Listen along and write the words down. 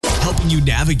helping you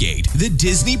navigate the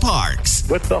Disney parks.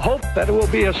 With the hope that it will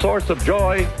be a source of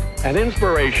joy and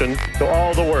inspiration to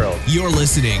all the world. You're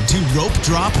listening to Rope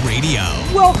Drop Radio.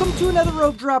 Welcome to another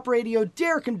Rope Drop Radio.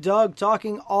 Derek and Doug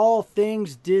talking all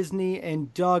things Disney.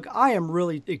 And Doug, I am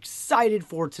really excited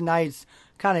for tonight's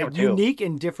kind of unique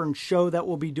and different show that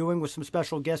we'll be doing with some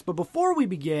special guests. But before we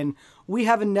begin, we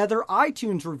have another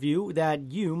iTunes review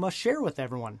that you must share with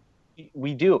everyone.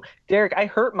 We do. Derek, I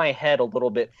hurt my head a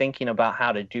little bit thinking about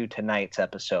how to do tonight's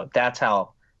episode. That's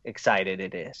how excited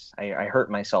it is. I hurt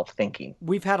myself thinking.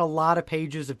 We've had a lot of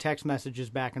pages of text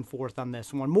messages back and forth on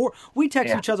this one. We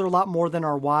text each other a lot more than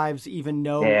our wives even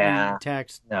know we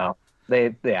text. No.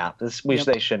 They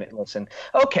shouldn't listen.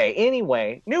 Okay,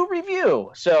 anyway, new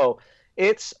review. So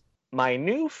it's my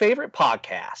new favorite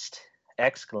podcast. !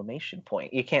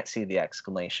 You can't see the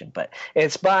exclamation, but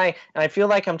it's by, and I feel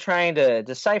like I'm trying to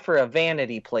decipher a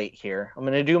vanity plate here. I'm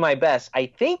going to do my best. I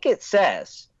think it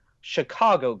says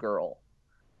Chicago Girl.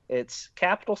 It's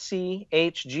capital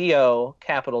CHGO,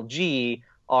 capital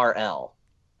GRL.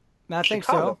 I think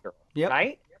so. Girl, yep.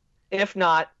 Right? If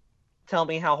not, tell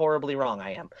me how horribly wrong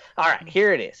I am. All right,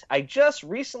 here it is. I just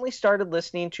recently started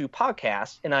listening to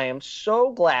podcasts, and I am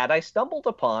so glad I stumbled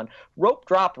upon Rope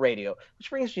Drop Radio, which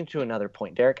brings me to another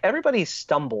point, Derek. Everybody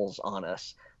stumbles on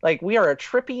us. Like, we are a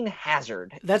tripping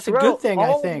hazard. That's a good thing,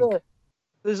 I think.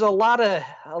 There's a lot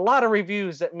of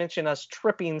reviews that mention us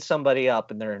tripping somebody up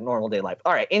in their normal day life.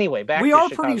 All right, anyway, back to We are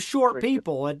Chicago. pretty short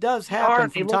people. It does happen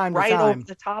from time to right time. Over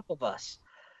the top of us.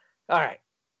 All right.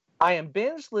 I am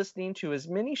binge listening to as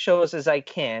many shows as I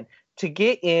can to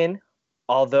get in,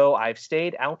 although I've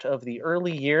stayed out of the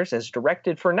early years as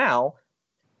directed for now.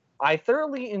 I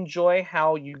thoroughly enjoy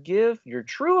how you give your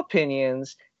true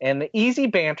opinions and the easy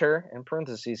banter, in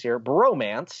parentheses here,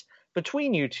 bromance,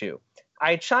 between you two.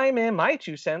 I chime in my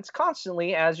 2 cents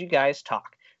constantly as you guys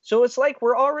talk. So it's like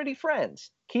we're already friends.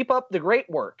 Keep up the great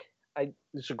work.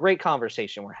 It's a great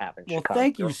conversation we're having. Well, Chicago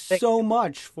thank you Girl. so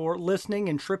much for listening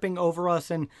and tripping over us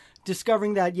and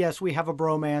discovering that, yes, we have a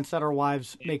bromance, that our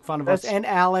wives make fun of us, and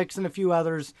Alex and a few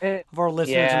others of our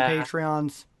listeners and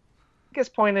Patreons. It gets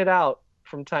pointed out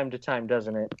from time to time,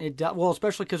 doesn't it? It does. Well,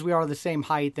 especially because we are the same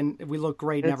height and we look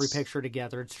great in every picture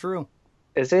together. It's true.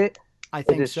 Is it? I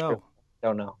think so. True.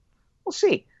 Don't know. We'll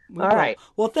see. All right.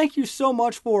 Well, thank you so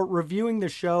much for reviewing the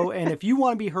show. And if you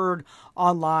want to be heard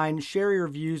online, share your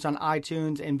reviews on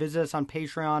iTunes and visit us on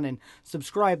Patreon and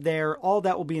subscribe there. All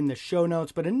that will be in the show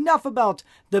notes. But enough about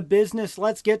the business.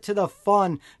 Let's get to the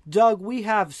fun. Doug, we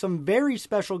have some very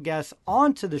special guests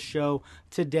onto the show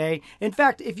today. In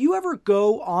fact, if you ever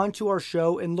go onto our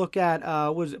show and look at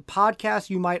podcasts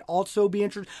you might also be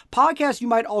interested, podcasts you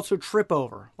might also trip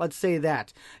over, let's say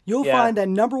that, you'll find that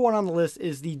number one on the list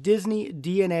is the Disney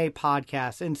DNA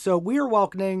podcast. And so we are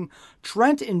welcoming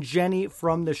Trent and Jenny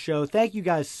from the show. Thank you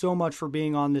guys so much for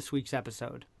being on this week's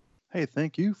episode. Hey,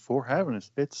 thank you for having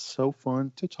us. It's so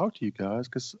fun to talk to you guys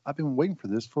because I've been waiting for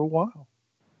this for a while.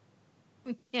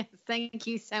 Yes, thank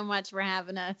you so much for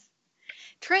having us.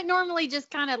 Trent normally just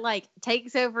kind of like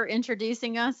takes over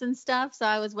introducing us and stuff, so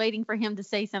I was waiting for him to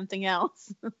say something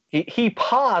else. He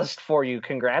paused for you.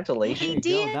 Congratulations. He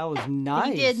did. That was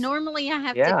nice. He did. Normally I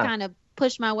have to kind of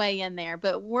push my way in there,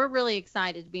 but we're really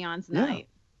excited to be on tonight.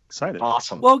 Yeah. Excited.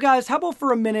 Awesome. Well, guys, how about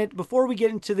for a minute, before we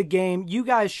get into the game, you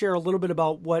guys share a little bit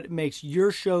about what makes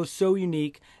your show so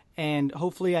unique. And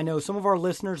hopefully, I know some of our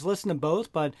listeners listen to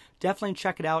both, but definitely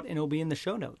check it out and it'll be in the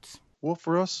show notes. Well,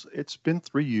 for us, it's been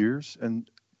 3 years and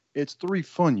it's 3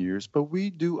 fun years, but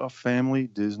we do a family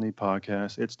Disney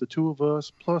podcast. It's the 2 of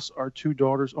us plus our 2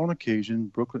 daughters on occasion,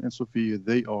 Brooklyn and Sophia.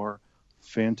 They are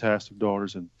fantastic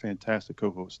daughters and fantastic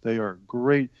co-hosts. They are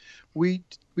great. We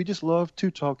just love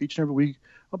to talk each and every week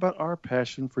about our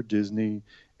passion for Disney,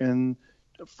 and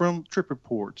from trip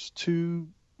reports to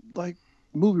like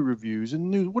movie reviews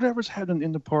and news, whatever's happening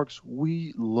in the parks,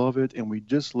 we love it, and we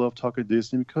just love talking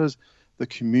Disney because the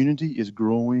community is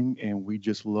growing, and we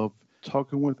just love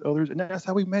talking with others. And that's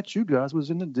how we met you guys,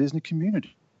 was in the Disney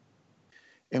community.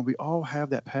 And we all have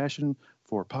that passion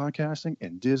for podcasting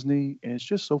and Disney, and it's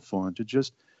just so fun to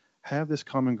just have this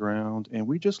common ground. And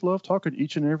we just love talking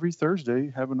each and every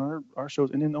Thursday, having our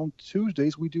shows. And then on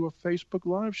Tuesdays, we do a Facebook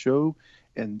Live show,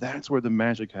 and that's where the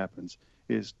magic happens,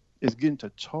 is getting to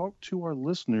talk to our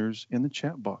listeners in the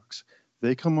chat box.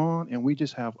 They come on, and we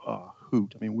just have a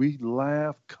hoot. I mean, we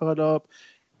laugh, cut up,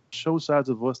 show sides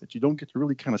of us that you don't get to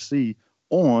really kind of see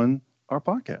on our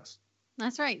podcast.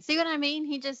 That's right. See what I mean?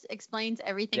 He just explains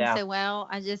everything so well.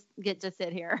 I just get to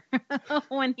sit here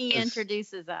when he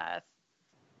introduces us.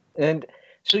 And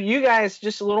so you guys,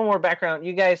 just a little more background,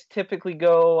 you guys typically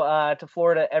go to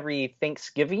Florida every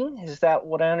Thanksgiving. Is that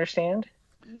what I understand?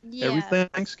 Yeah. Every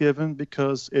Thanksgiving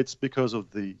because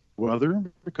of the weather,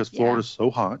 because Florida's so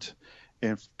hot.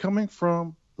 And coming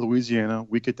from Louisiana,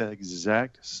 we get that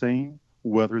exact same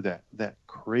weather, that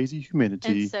crazy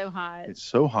humidity. It's so hot. It's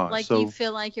so hot. Like so you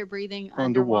feel like you're breathing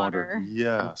underwater. underwater.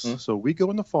 Yes. Mhm. So we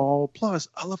go in the fall. Plus,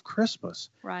 I love Christmas.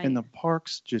 Right. And the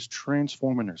parks just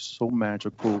transform and they're so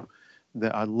magical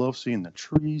that I love seeing the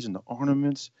trees and the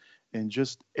ornaments and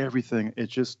just everything. It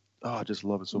just, I just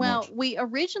love it so Well, much. we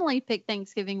originally picked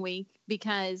Thanksgiving week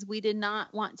because we did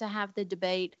not want to have the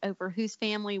debate over whose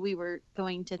family we were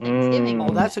going to Thanksgiving Mm. Oh,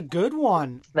 with. that's a good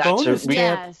one. That's a Bonus re- tip.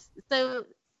 Yes. So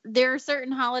there are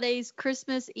certain holidays.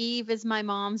 Christmas Eve is my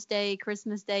mom's day.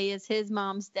 Christmas Day is his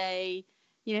mom's day.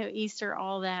 You know, Easter,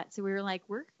 all that. So we were like,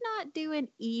 we're not doing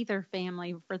either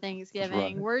family for Thanksgiving.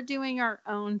 Right. We're doing our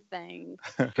own thing.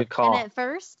 Good call. And at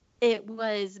first, it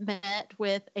was met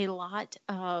with a lot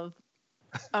of,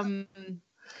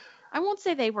 I won't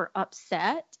say they were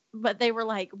upset, but they were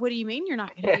like, what do you mean you're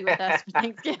not going to be with us for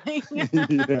Thanksgiving?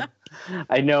 Yeah.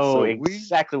 I know So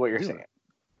exactly what you're do saying. it.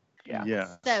 Yeah.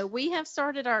 Yeah. So we have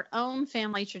started our own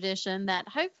family tradition that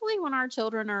hopefully when our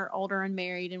children are older and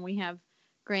married and we have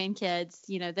grandkids,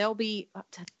 you know, they'll be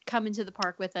coming to the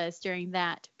park with us during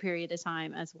that period of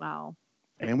time as well.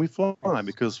 And we fly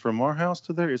because from our house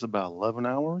to there is about 11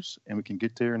 hours, and we can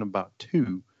get there in about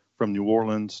 2 from New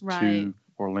Orleans Right. to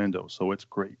Orlando. So it's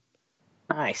great.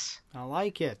 Nice. I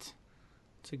like it.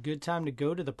 It's a good time to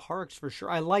go to the parks for sure.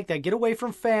 I like that. Get away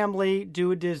from family,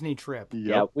 do a Disney trip.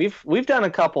 Yeah, we've done a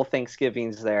couple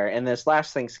Thanksgivings there, and this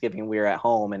last Thanksgiving we were at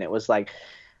home, and it was like,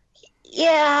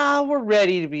 yeah, we're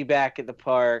ready to be back at the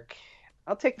park.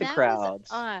 I'll take the That crowds.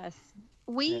 was us.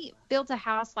 We built a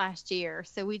house last year,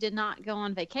 so we did not go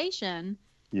on vacation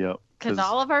Yep. because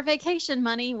all of our vacation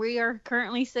money, we are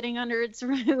currently sitting under its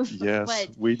roof. Yes,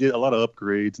 But we did a lot of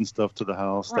upgrades and stuff to the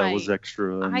house. That was Right.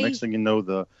 extra. And I- next thing you know,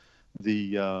 the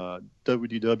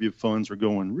WDW funds were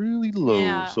going really low.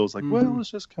 Yeah. So it's like, Mhm. well,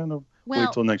 let's just kind of Well,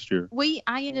 wait till next year.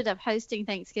 I ended up hosting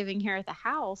Thanksgiving here at the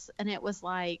house, and it was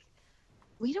like,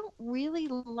 we don't really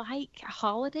like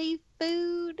holiday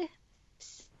food.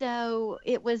 So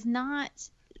it was not,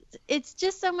 it's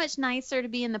just so much nicer to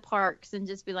be in the parks and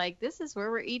just be like, this is where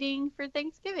we're eating for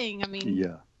Thanksgiving. I mean,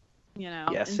 Yeah. you know,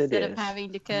 Yes, it instead of is.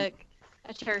 having to cook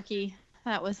a turkey,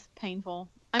 that was painful.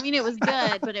 I mean, it was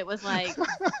good, but it was like,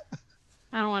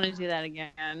 I don't want to do that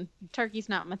again. Turkey's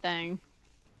not my thing.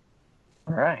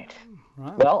 All right.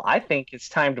 Wow. Well, I think it's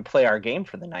time to play our game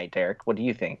for the night, Derek. What do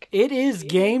you think? It is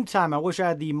game time. I wish I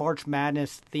had the March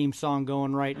Madness theme song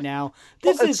going right now.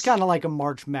 This Well, is it's- kind of like a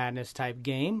March Madness type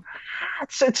game.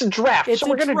 It's a draft. It's so a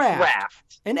we're gonna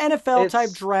draft. An NFL type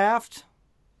It's- draft.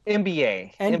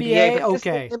 NBA. NBA, but this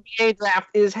okay. NBA draft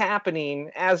is happening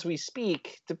as we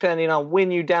speak, depending on when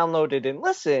you downloaded and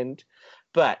listened.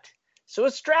 But so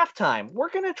it's draft time. We're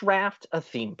going to draft a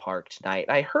theme park tonight.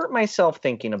 I hurt myself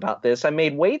thinking about this. I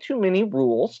made way too many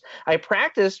rules. I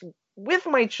practiced with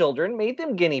my children, made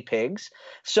them guinea pigs.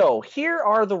 So here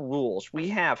are the rules. We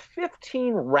have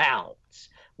 15 rounds.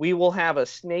 We will have a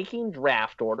snaking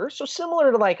draft order. So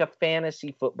similar to like a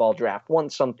fantasy football draft.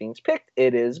 Once something's picked,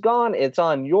 it is gone. It's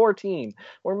on your team.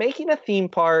 We're making a theme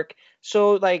park.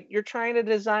 So like you're trying to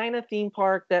design a theme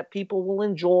park that people will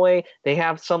enjoy. They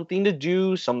have something to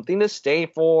do, something to stay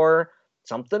for,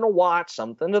 something to watch,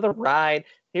 something to the ride.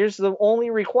 Here's the only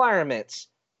requirements.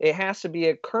 It has to be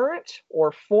a current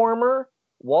or former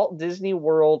Walt Disney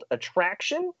World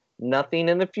attraction. Nothing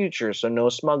in the future. So no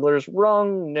Smuggler's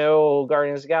Run, no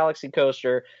Guardians of the Galaxy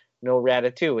coaster, no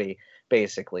Ratatouille,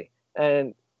 basically.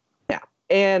 And yeah.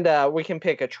 And we can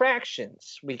pick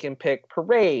attractions. We can pick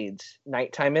parades,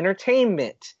 nighttime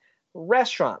entertainment,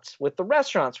 restaurants. With the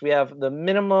restaurants, we have the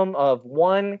minimum of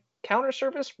 1 counter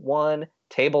service, 1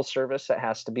 table service that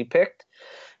has to be picked.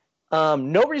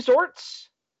 No resorts,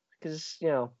 because,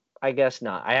 I guess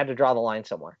not. I had to draw the line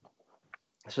somewhere.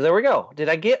 So there we go. Did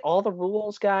I get all the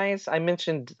rules, guys? I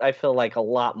mentioned, I feel like, a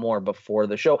lot more before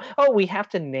the show. Oh, we have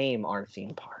to name our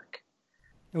theme park.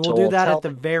 And So we'll do we'll that tell at the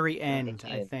them very end. the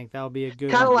I end. think that'll be a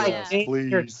good Kind of one. like Yeah.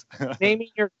 Please. naming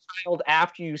your child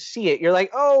after you see it. You're like,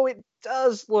 oh, it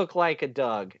does look like a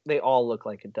Doug. They all look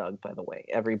like a Doug, by the way.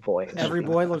 Every boy. Every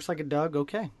boy looks like a Doug.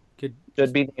 Okay, good.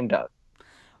 should be named Doug.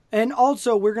 And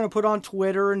also, we're going to put on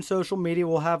Twitter and social media.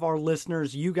 We'll have our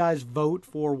listeners, you guys vote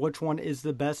for which one is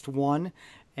the best one.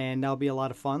 And that'll be a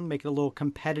lot of fun. Make it a little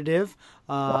competitive.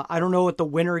 I don't know what the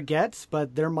winner gets,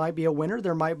 but there might be a winner.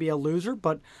 There might be a loser.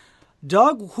 But,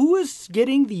 Doug, who is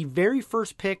getting the very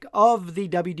first pick of the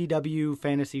WDW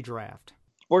Fantasy Draft?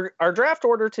 Our draft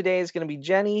order today is going to be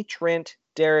Jenny, Trent,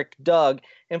 Derek, Doug.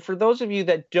 And for those of you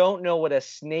that don't know what a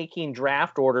snaking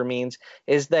draft order means,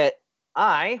 is that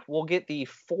I will get the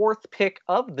 4th pick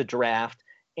of the draft,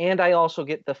 and I also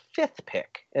get the 5th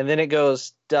pick. And then it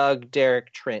goes Doug,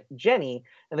 Derek, Trent, Jenny,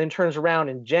 and then turns around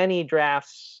and Jenny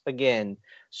drafts again.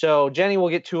 So Jenny will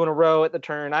get 2 in a row at the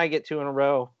turn. I get 2 in a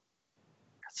row.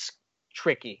 It's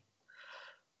tricky,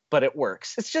 but it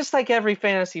works. It's just like every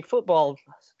fantasy football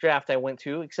draft I went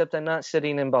to, except I'm not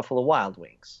sitting in Buffalo Wild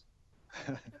Wings.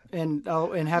 And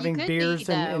having could beers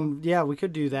be, and yeah, we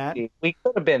could do that. We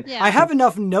could have been. Yeah. I have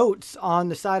enough notes on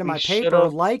the side of We my paper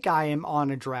should've- like I am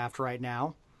on a draft right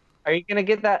now. Are you going to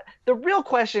get that? The real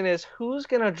question is who's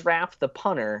going to draft the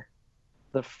punter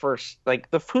the first,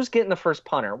 who's getting the first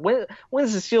punter?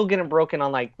 When's the seal getting broken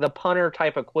on like the punter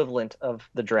type equivalent of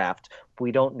the draft?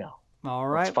 We don't know. All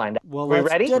right. Let's find out. Well, We let's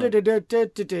ready?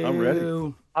 I'm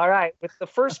ready. All right, with the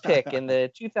first pick in the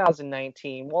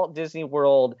 2019 Walt Disney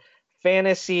World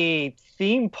Fantasy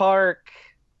Theme Park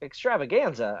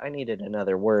Extravaganza. I needed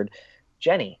another word.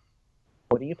 Jenny,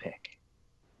 what do you pick?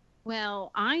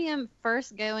 Well, I am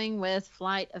first going with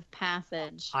Flight of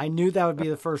Passage. I knew that would be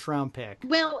the first round pick.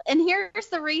 Well, and here's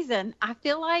the reason. I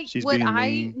feel like She's what being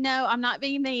mean. no, I'm not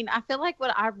being mean. I feel like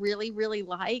what I really, really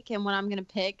like and what I'm going to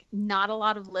pick, not a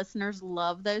lot of listeners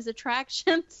love those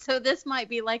attractions. So this might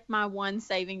be like my one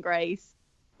saving grace.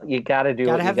 You got to do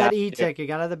Got what to you have that gotta do. e-ticket.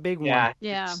 Got to have the big Yeah. one.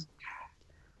 Yeah.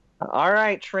 All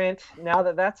right, Trent. Now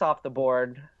that that's off the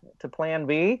board, to Plan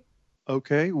B.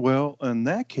 Okay, well, in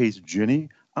that case, Jenny,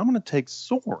 I'm going to take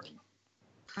Soarin'.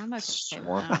 I'm okay with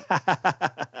Sure.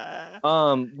 that.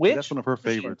 Which That's one of her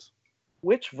favorites.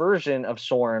 Which version of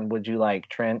Soren would you like,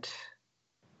 Trent?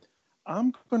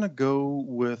 I'm going to go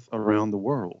with Around the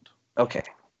World. Okay.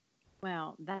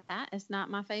 Well, that is not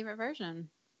my favorite version.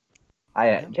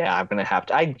 I'm gonna have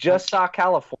to. I just saw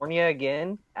California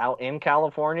again, out in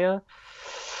California.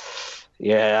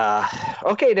 Yeah.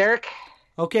 Okay, Derek.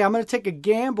 Okay, I'm going to take a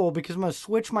gamble because I'm going to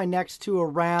switch my next two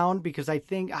around because I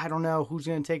don't know who's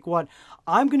going to take what.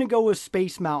 I'm going to go with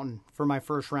Space Mountain for my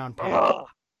first round pick. Oh,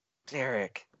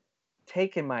 Derek,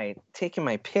 taking my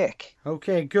pick.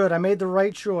 Okay, good. I made the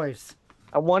right choice.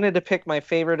 I wanted to pick my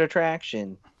favorite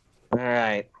attraction. All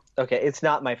right. Okay, it's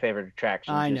not my favorite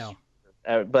attraction. I just-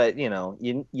 know. but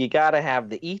you got to have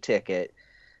the e-ticket.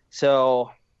 So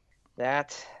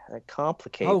that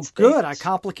complicates. Oh, good. I things.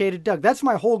 complicated Doug. That's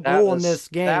my whole That goal was- in this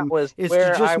that game was is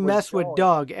where to just I was mess with going.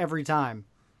 Doug every time.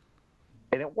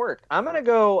 And it worked. I'm gonna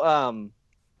go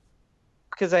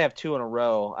because I have two in a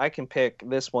row. I can pick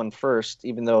this one first,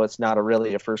 even though it's not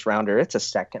really a first rounder. It's a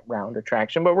second round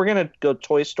attraction. But we're gonna go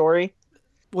Toy Story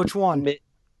Which one?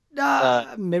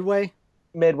 Midway?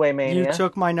 Midway Mania. You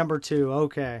took my number 2.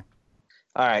 Okay.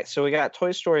 All right, so we got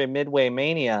Toy Story Midway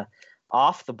Mania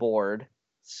off the board.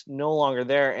 It's no longer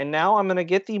there, and now I'm gonna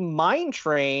get the Mine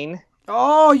Train.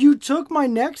 Oh, you took my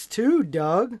next 2,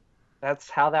 Doug. That's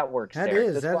how that works. That Derek.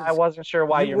 is, That's that why is- I wasn't sure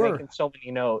why you you're were. making so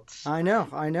many notes. I know.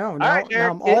 Now, right, now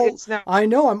Derek, I'm all. it's now- I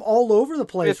know. I'm all over the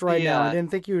place With right the, now. I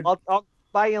didn't think you'd. I'll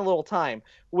buy you a little time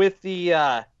with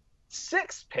the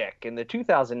 6th pick in the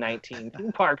 2019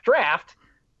 theme park draft.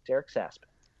 Derek Saspin.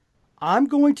 I'm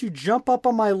going to jump up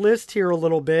on my list here a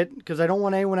little bit because I don't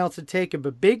want anyone else to take it.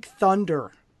 But Big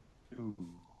Thunder. Ooh.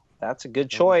 That's a good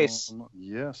choice.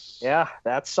 Yes. Yeah,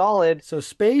 that's solid. So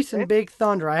Space and Big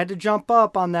Thunder. I had to jump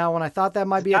up on that one. I thought that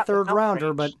might be a Got the third mount rounder,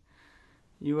 range. but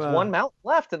you. There's one mountain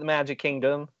left at the Magic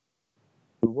Kingdom.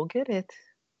 Who will get it?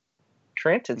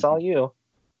 Trent, it's all you.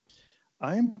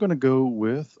 I'm going to go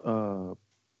with, let's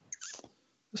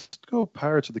go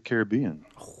Pirates of the Caribbean.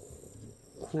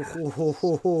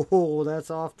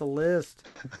 That's off the list.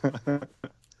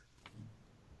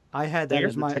 I had that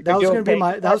There's as the my. ticket. That was You going to be okay?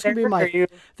 my. That was going to be Derek, my. are you-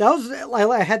 That was.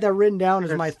 I had that written down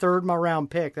as my third round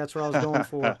pick. That's what I was going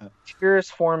for. Tears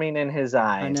forming in his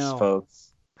eyes, know.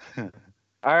 folks. All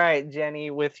right,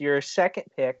 Jenny, with your second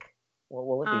pick, what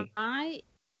will it be? I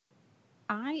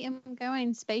am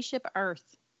going Spaceship Earth,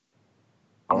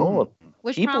 Oh,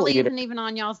 which People probably Eater. isn't even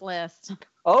on y'all's list.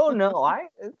 oh no,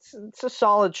 it's a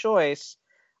solid choice.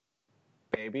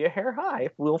 Maybe a hair high.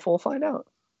 We'll find out.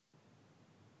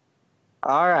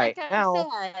 All right, Like now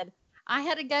I said, I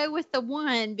had to go with the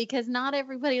one because not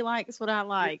everybody likes what I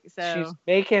like. So she's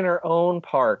making her own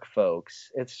park,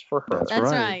 folks. It's for her. That's that's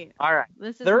right. right. All right,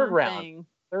 This is Third my round. thing.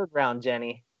 third round,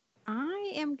 Jenny.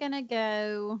 I am gonna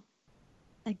go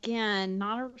again.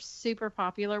 Not a super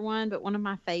popular one, but one of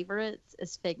my favorites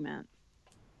is Figment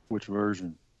Which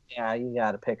version? Yeah, you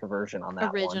got to pick a version on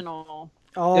that one. original.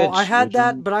 Oh, Good I had that,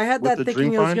 decision. but I had With that the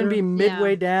thinking it was going to be Dreamfinder? midway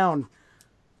Yeah. down.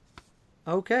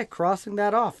 Okay, crossing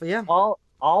that off. Yeah,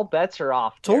 All bets are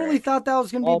off. totally Derek. thought that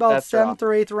was going to be All about bets are 7th or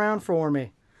 8th round for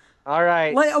me. All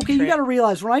right. Like, okay, you Trent. got to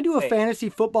realize when I do a Hey. fantasy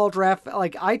football draft,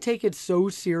 like I take it so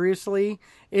seriously.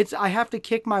 I have to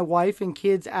kick my wife and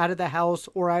kids out of the house,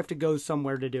 or I have to go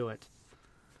somewhere to do it.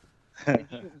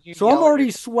 You So I'm yell at already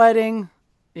your- sweating.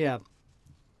 Yeah,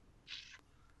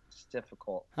 It's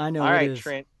difficult. I know All it right, is.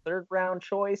 Trent. Third round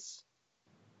choice.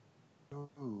 Oh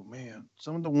man,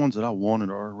 some of the ones that I wanted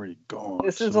are already gone.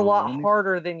 This is so a lot let me-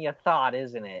 harder than you thought,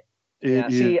 isn't it?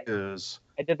 It see- is.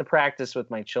 I did the practice with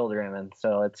my children, and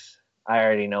so I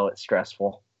already know it's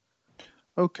stressful.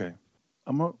 Okay,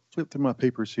 I'm gonna flip through my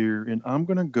papers here, and I'm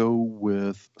gonna go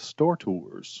with Star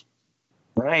Tours.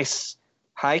 Nice.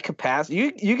 High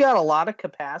capacity. You got a lot of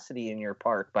capacity in your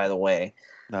park, by the way.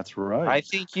 That's right. I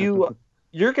think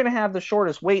you're going to have the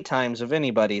shortest wait times of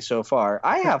anybody so far.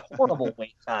 I have horrible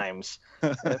wait times.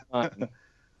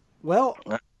 Well,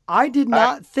 I did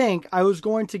not think I was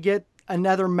going to get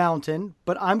another mountain,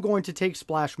 but I'm going to take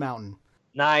Splash Mountain.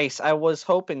 Nice. I was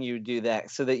hoping you'd do that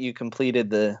so that you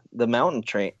completed the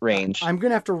mountain range. I'm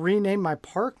going to have to rename my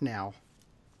park now.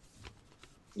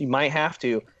 You might have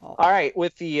to. All right,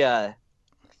 with the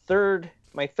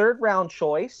my third round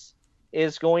choice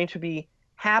is going to be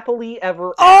Happily Ever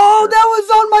After. Oh, that was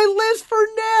on my list for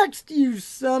next, you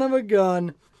son of a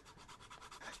gun.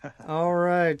 All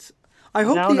right. I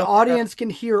hope Now, the no matter- audience can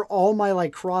hear all my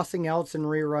like crossing outs and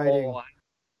rewriting. Oh,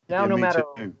 now, Yeah, no me matter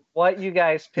too. what you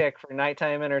guys pick for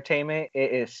nighttime entertainment,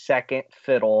 it is second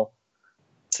fiddle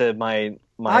to my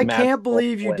I can't magical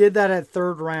believe you flip. did that at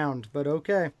third round, but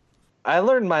okay. I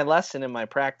learned my lesson in my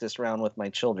practice round with my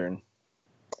children.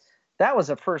 That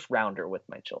was a first rounder with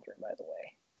my children, by the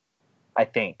way. I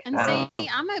think. And I see, don't know.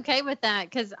 I'm okay with that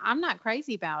because I'm not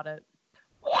crazy about it.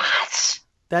 What?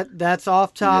 That's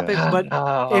off topic, Yeah. but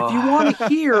Oh. if you want to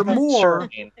hear more,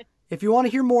 Sure. if you want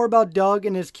to hear more about Doug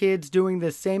and his kids doing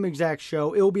this same exact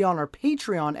show, it will be on our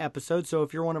Patreon episode. So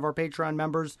if you're one of our Patreon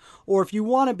members, or if you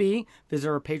want to be, visit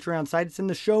our Patreon site. It's in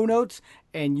the show notes,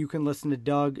 and you can listen to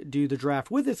Doug do the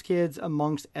draft with his kids,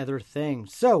 amongst other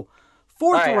things. So,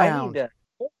 fourth All right, round. I need a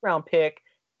fourth round pick,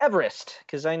 Everest,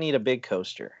 because I need a big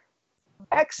coaster.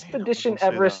 Expedition gonna say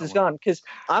Everest that is one. gone because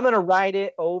I'm gonna ride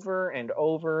it over and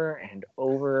over and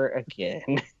over again.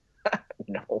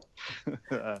 No.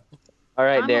 All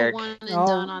right, I'm Derek. a one and Oh,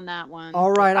 done on that one.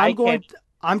 All right, I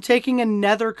I'm taking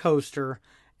another coaster,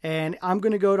 and I'm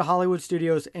going to go to Hollywood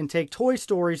Studios and take Toy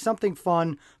Story, something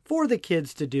fun for the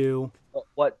kids to do.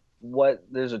 What?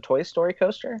 There's a Toy Story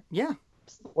coaster? Yeah.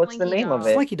 What's the Slinky name of Dog.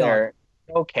 it? Slinky Dog. There.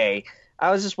 Okay. I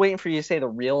was just waiting for you to say the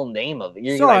real name of it.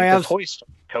 You're Sorry, like I the was- Toy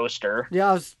Story coaster.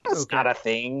 Yeah, That's not a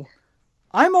thing.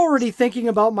 I'm already thinking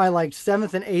about my like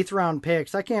 7th and 8th round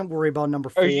picks. I can't worry about number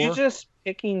 4. Are you just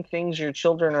picking things your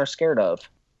children are scared of?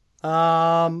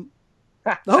 Oh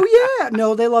yeah,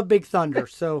 no, they love Big Thunder.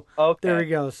 So Okay. there we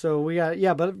go. So we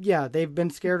got they've been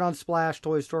scared on Splash,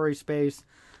 Toy Story, Space.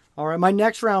 All right, my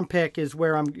next round pick is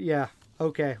where I'm. Yeah,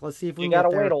 okay. Let's see if we You can gotta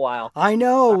get there. wait a while. I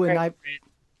know, All and right.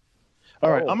 All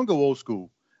right, Oh. I'm gonna go old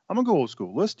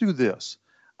school. Let's do this.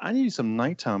 I need some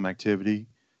nighttime activity,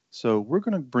 so we're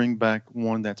gonna bring back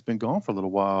one that's been gone for a little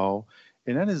while,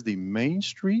 and that is the Main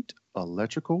Street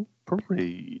Electrical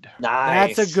Parade.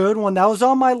 Nice. That's a good one. That was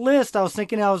on my list. I was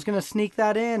thinking I was going to sneak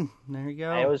that in. There you go.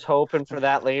 I was hoping for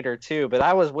that later too, but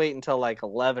I was waiting until like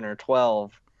 11 or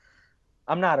 12.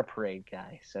 I'm not a parade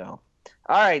guy, so.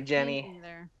 All right, Me Jenny.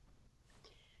 neither.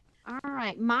 All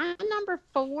right, my number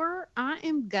 4. I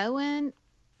am going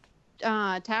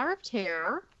Tower of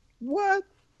Terror. What?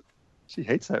 She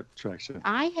hates that attraction.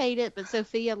 I hate it, but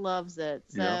Sophia loves it.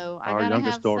 So Yeah, I our gotta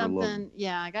youngest have daughter loves something.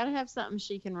 Yeah, I gotta have something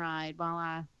she can ride while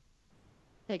I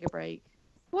take a break.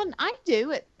 Well, I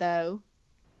do it though.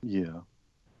 Yeah.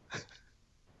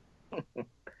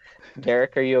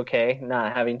 Derek, are you okay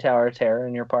not having Tower of Terror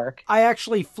in your park? I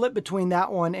actually flipped between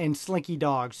that one and Slinky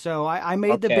Dog. So I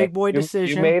made the Okay. big boy You-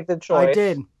 decision. You made the choice. I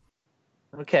did.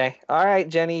 Okay. All right,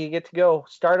 Jenny, you get to go.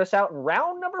 Start us out in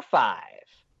round number 5.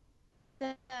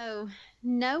 So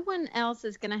no one else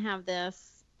is gonna have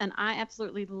this, and I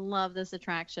absolutely love this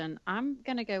attraction. I'm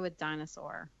gonna go with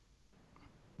Dinosaur.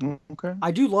 Okay.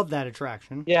 I do love that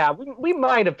attraction. Yeah, we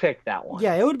might have picked that one.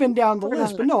 Yeah, it would have been down the We're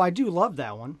list, not- but no, I do love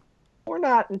that one. We're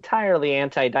not entirely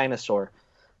anti-dinosaur.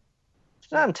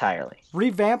 Not entirely.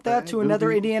 Revamp that It to would another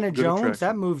be Indiana good Jones. attraction.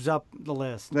 That moves up the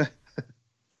list.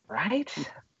 Right?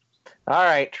 All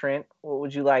right, Trent. What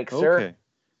would you like, sir? Okay.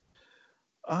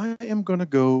 I am going to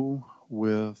go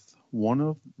with one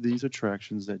of these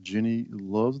attractions that Jenny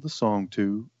loves the song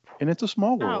to, and it's a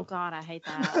small Oh world. God, I hate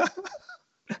that.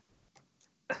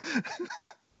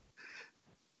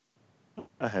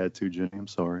 I had to, Jenny. I'm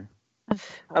sorry.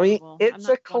 I mean, Horrible. I'm it's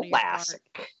not a going to your park.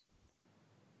 classic.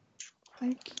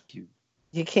 Thank you.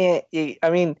 You can't. I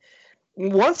mean,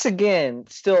 once again,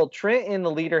 still Trent in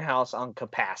the leader house on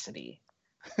capacity.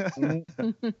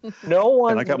 No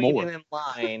one's got waiting more. in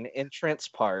line in Trent's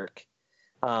Park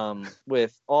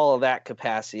with all of that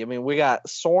capacity. I mean, we got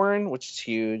Soarin', which is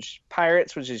huge,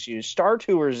 Pirates, which is huge, Star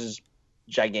Tours is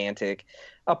gigantic,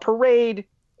 a parade,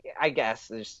 I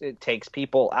guess it takes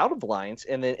people out of lines,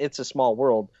 and then It's a Small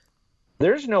World.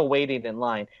 There's no waiting in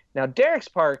line. Now, Derek's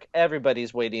Park,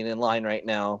 everybody's waiting in line right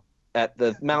now at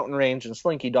the Mountain Range and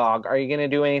Slinky Dog. Are you going to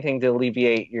do anything to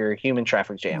alleviate your human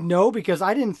traffic jam? No, because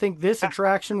I didn't think this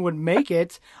attraction would make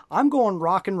it. I'm going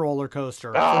Rock and Roller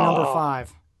Coaster for number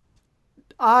 5.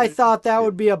 I thought that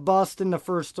would be a bust in the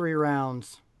first 3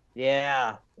 rounds.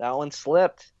 Yeah, that one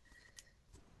slipped.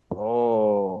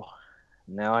 Oh,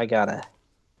 now I gotta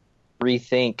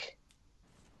rethink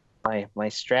my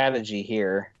strategy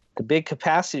here. The big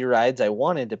capacity rides I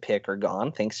wanted to pick are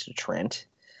gone, thanks to Trent.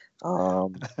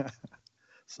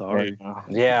 Sorry.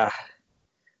 Yeah.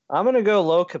 I'm gonna go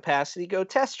low capacity, go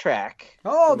Test Track.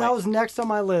 Oh, that was next on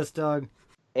my list, Doug.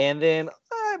 And then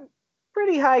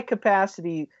pretty high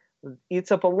capacity,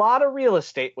 eats up a lot of real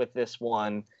estate with this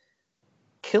one.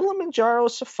 Kilimanjaro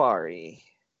Safari.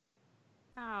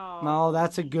 Oh,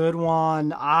 that's a good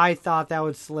one. I thought that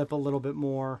would slip a little bit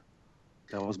more.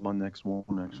 That was my next one,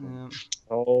 actually. Yeah.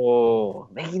 Oh,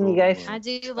 making you guys. I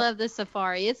do love the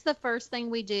safari. It's the first thing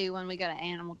we do when we go to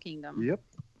Animal Kingdom. Yep.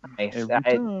 Nice. Every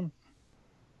time.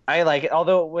 I like it.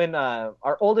 Although when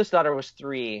our oldest daughter was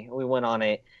 3, we went on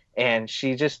it, and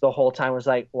she just the whole time was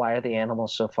like, "Why are the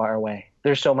animals so far away?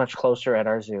 They're so much closer at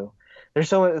our zoo. There's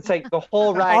so it's like the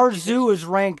whole ride." Our zoo is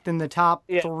ranked in the top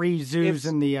 3 zoos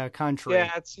in the country.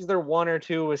 Yeah, it's either 1 or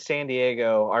 2 with San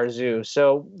Diego, our zoo.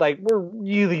 So like we're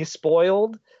really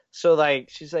spoiled. So like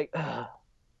she's like, "Ugh,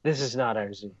 this is not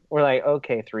our zoo." We're like,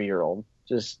 "Okay, 3-year-old,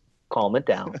 just calm it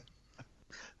down."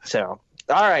 So,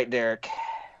 all right, Derek.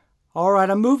 All right,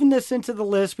 I'm moving this into the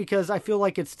list because I feel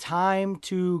like it's time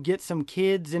to get some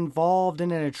kids involved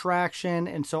in an attraction.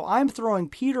 And so I'm throwing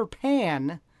Peter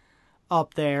Pan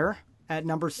up there at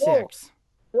number 6.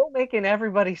 Still making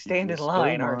everybody stand in Just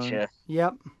line, stole aren't mine. you?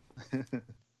 Yep.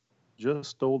 Just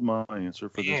stole my answer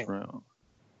for this round.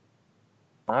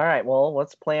 All right, well,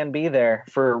 what's plan B there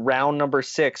for round number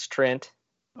 6, Trent?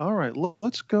 All right,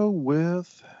 let's go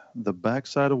with the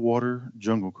Backside of Water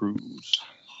Jungle Cruise.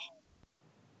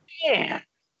 Yeah.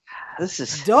 This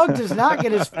is Doug does not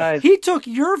get his. He took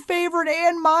your favorite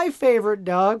and my favorite,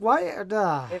 Doug. Why?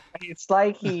 It's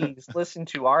like he's listened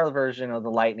to our version of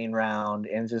the lightning round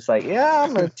and just like, yeah,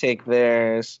 I'm going to take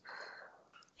theirs.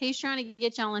 He's trying to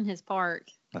get y'all in his park.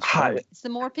 That's right. It's the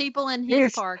more people in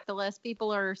his park, the less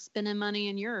people are spending money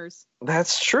in yours.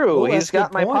 That's true. Oh, He's that's a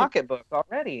got good my point. pocketbook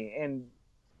already. And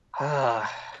yeah,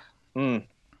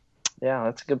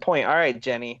 that's a good point. All right,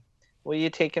 Jenny, what are you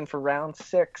taking for round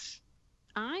 6?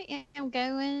 I am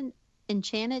going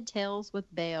Enchanted Tales with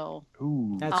Belle.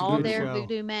 Ooh, That's a All good their show.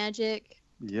 voodoo magic.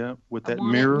 yeah, with I that want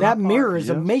it. mirror. That mirror is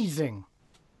Yes. amazing.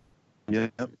 Yeah,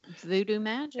 Voodoo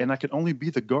magic. and I could only be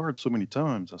the guard so many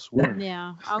times, I swear.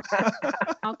 Yeah,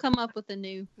 I'll come up with a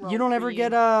new. Role You don't for ever you. get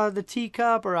the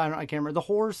teacup or I can't remember the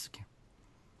horse.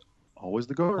 Always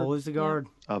the guard. Always the guard.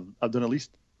 I've done at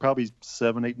least probably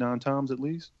 7, 8, 9 times at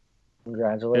least.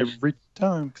 Congratulations. Every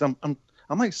time, because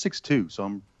I'm like 6'2", so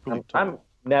I'm really tall. I'm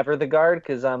never the guard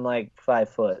because I'm like 5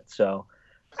 foot. So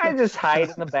I just hide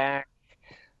in the back,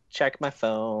 check my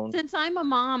phone. Since I'm a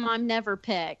mom, I'm never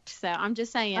picked. So I'm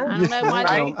just saying. I don't know why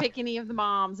they don't pick any of the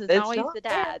moms. It's always not the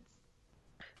fair. dads.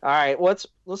 All right, let's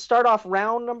start off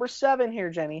round number 7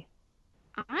 here, Jenny.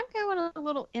 I'm going a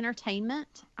little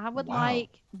entertainment. I would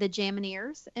like the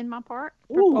Jamineers in my park.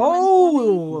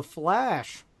 Oh, a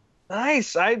Flash.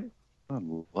 Nice. I I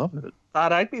love it.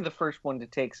 thought I'd be the first one to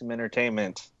take some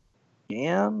entertainment.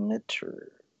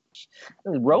 Amateurs.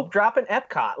 Rope dropping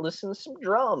Epcot. Listen to some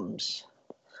drums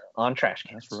on trash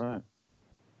cans. That's right.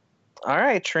 All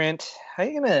right, Trent. How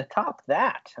you gonna top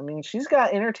that? I mean, she's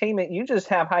got entertainment. You just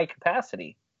have high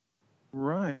capacity.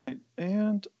 Right.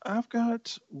 And I've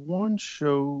got one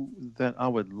show that I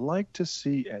would like to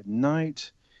see at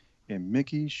night, and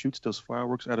Mickey shoots those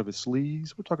fireworks out of his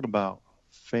sleeves. We're talking about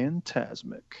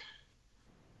Fantasmic.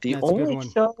 The That's a good only one.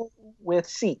 show with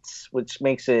seats, which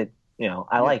makes it,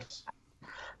 I like. Yes.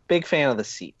 Big fan of the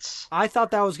seats. I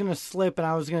thought that was going to slip, and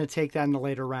I was going to take that in the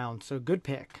later round. So good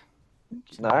pick.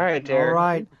 All right, Derek. All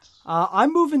right.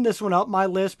 I'm moving this one up my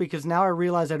list because now I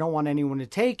realize I don't want anyone to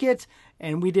take it.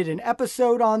 And we did an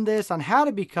episode on this, on how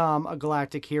to become a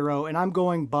galactic hero. And I'm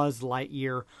going Buzz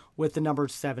Lightyear with the number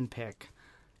 7 pick.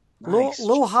 Nice.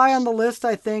 Little high on the list,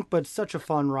 I think, but such a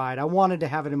fun ride. I wanted to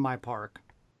have it in my park.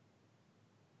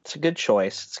 It's a good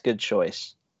choice. It's a good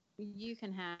choice. You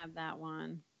can have that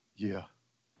one. Yeah.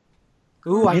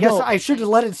 Ooh, I You guess know- I should have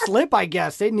let it slip, I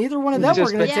guess. Neither one of them were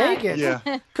Just- going to Yeah. take it.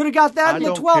 Yeah. Could have got that I in the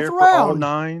don't 12th care for all round.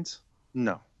 9s.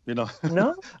 No.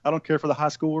 No? I don't care for the high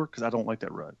score because I don't like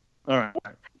that ride. All right.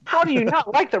 How do you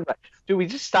not like the? Do we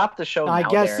just stop the show? I now,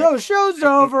 guess Derek? so. Show's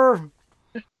over.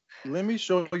 Let me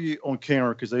show you on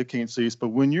camera because they can't see us. But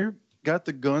when you got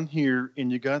the gun here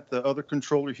and you got the other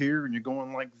controller here and you're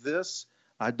going like this,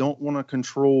 I don't want to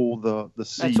control the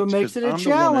seats. what makes 'cause it a I'm the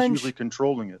one challenge. that's usually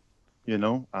controlling it.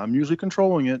 I'm usually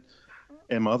controlling it,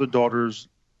 and my other daughter's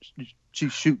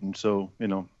she's shooting. So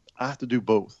I have to do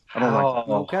both. I don't like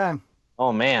that. Okay.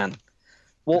 Oh man.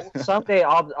 Well, someday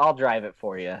I'll drive it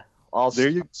for you. I'll There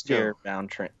you steer go. down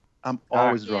train. I'm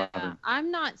always Yeah, driving.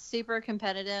 I'm not super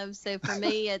competitive, so for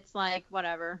me, it's like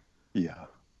whatever. Yeah.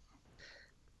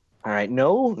 All right,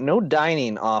 no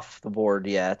dining off the board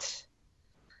yet.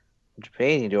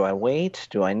 Debating, do I wait?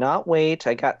 Do I not wait?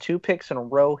 I got 2 picks in a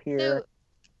row here. So,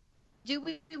 do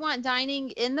we want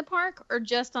dining in the park or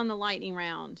just on the lightning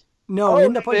round? No, Oh,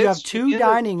 in the park. You have it's 2 in the-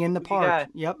 dining in the you park. got-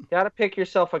 Yep. Got to pick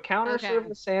yourself a counter Okay.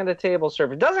 service and a table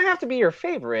service. Doesn't have to be your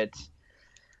favorite.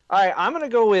 All right, I'm gonna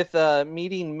go with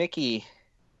meeting Mickey,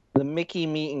 the Mickey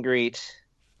meet and greet.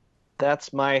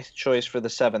 That's my choice for the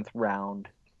 7th round.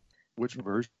 Which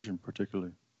version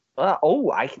particularly?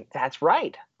 That's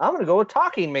right. I'm gonna go with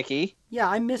talking Mickey. Yeah,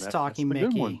 I miss That's talking the good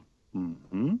Mickey. one.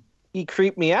 Mm-hmm. He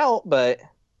creeped me out, but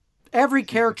Every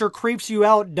character creeps you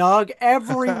out, Doug.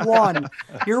 Everyone.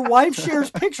 Your wife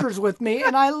shares pictures with me,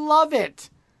 and I love it.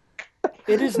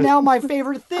 It is now my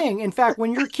favorite thing. In fact,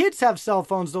 when your kids have cell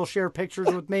phones, they'll share pictures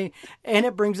with me, and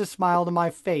it brings a smile to my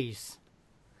face.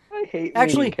 I hate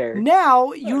Actually, meeting characters.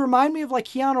 now you remind me of like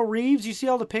Keanu Reeves. You see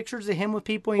all the pictures of him with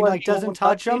people, and he What, like he won't doesn't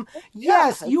touch touch them. people?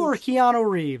 Yes, Yeah, you are Keanu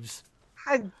Reeves.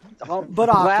 I'll But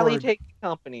gladly awkward. take the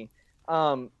company.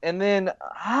 And then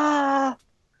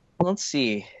let's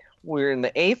see. We're in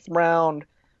the 8th round.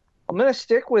 I'm gonna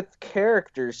stick with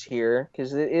characters here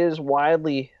because it is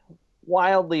wildly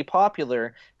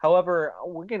popular. However,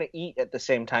 we're gonna eat at the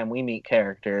same time we meet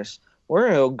characters. We're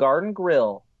gonna go Garden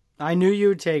Grill, I knew you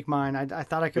would take mine. I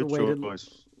thought I could Good have waited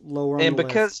choice. lower on and the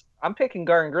because list. I'm picking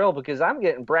Garden Grill because I'm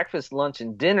getting breakfast, lunch,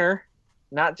 and dinner,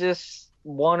 not just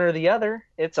one or the other.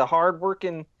 It's a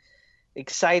hard-working,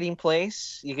 exciting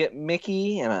place. You get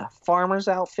Mickey in a farmer's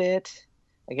outfit.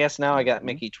 I guess now I got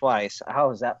Mickey twice.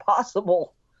 How is that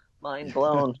possible? Mind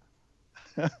blown.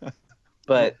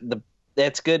 But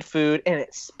that's good food, and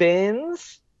it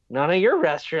spins. None of your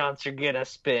restaurants are gonna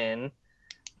spin.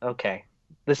 Okay.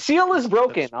 The seal is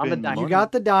broken on the Spin dining. You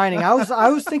got the dining. I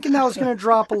was thinking that was going to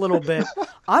drop a little bit.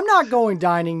 I'm not going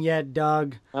dining yet,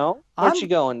 Doug. No? Where'd I'm- you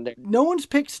going there? No one's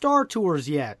picked Star Tours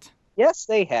yet. Yes,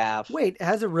 they have. Wait,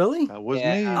 has it really? That was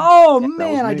Yeah. me. Oh That was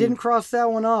man, I me. didn't cross that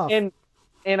one off. And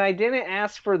I didn't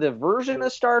ask for the version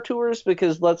of Star Tours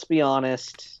because let's be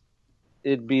honest,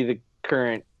 it'd be the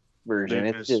current version.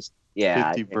 It's There's just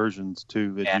 50 versions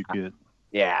too that you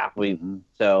get. we Mhm.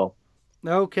 so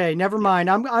Okay, never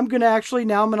mind. I'm gonna actually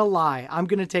now I'm gonna lie. I'm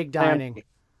gonna take dining.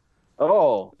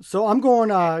 oh So I'm going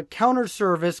counter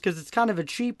service because it's kind of a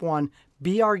cheap one.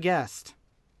 Be our guest.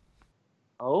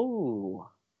 oh.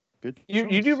 Good. You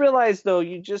choice. do realize though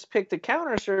you just picked a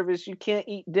counter service you can't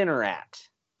eat dinner at.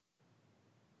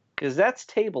 Because that's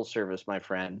table service, my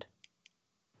friend.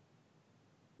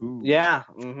 Ooh. Yeah.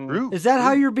 mhm. True. Is that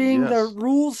how True. you're being Yes. the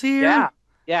rules here?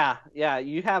 Yeah.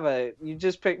 You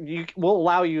just pick. We'll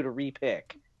allow you to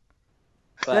repick.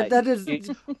 That is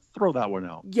you- Throw that one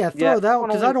out. yeah. Throw Yeah, that one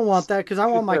because I don't want that because I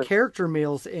want my two-thirds. character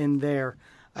meals in there.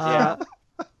 Yeah.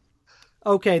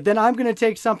 Okay, then I'm gonna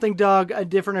take something, Doug, a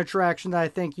different attraction that I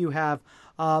think you have.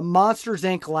 Monsters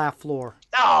Inc. Laugh Floor.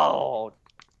 Oh,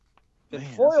 been Man,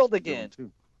 that's foiled a good one, again.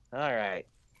 too. All right,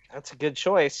 that's a good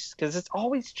choice because it's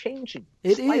always changing.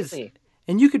 It is. slightly.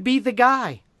 And you could be the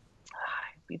guy.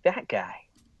 Be that guy.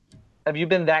 Have you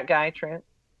been that guy, Trent?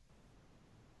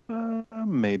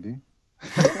 Maybe.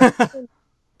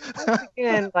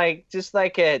 And just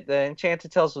like at the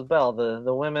Enchanted Tales with Belle,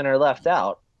 the women are left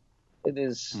out. It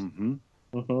is. Mm-hmm.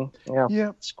 Yeah, Yeah.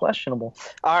 it's questionable.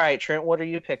 All right, Trent, what are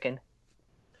you picking?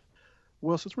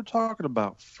 Well, since we're talking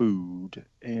about food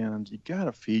and you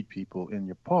gotta feed people in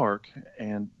your park,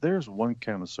 and there's one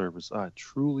kind of service I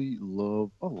truly love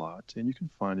a lot, and you can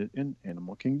find it in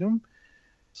Animal Kingdom.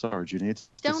 Sorry, Jenny, it's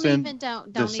Don't the even the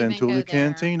the Centulia Centulia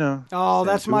Cantina. Oh,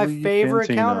 that's my Centulia favorite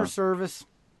Cantina. counter service.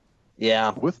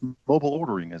 Yeah. With mobile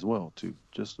ordering as well, too,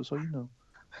 just so you know.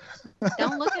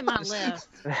 Don't look at my list.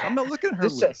 I'm not looking at her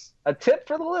Just list. a tip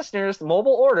for the listeners: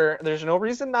 mobile order. There's no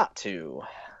reason not to.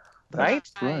 Right?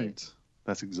 That's right.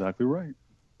 That's exactly right.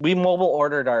 We mobile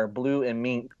ordered our blue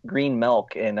and green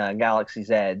milk in Galaxy's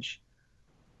Edge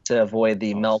to avoid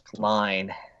the milk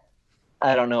line.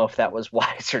 I don't know if that was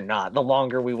wise or not. The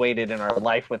longer we waited in our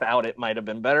life without it might have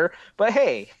been better. But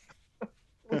hey,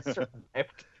 we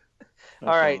survived. All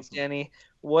right, awesome. Jenny,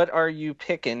 what are you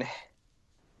picking?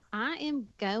 I am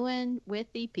going with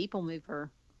the People Mover.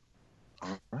 All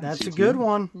right, That's a CT. good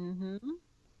one. Mm-hmm.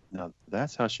 Now,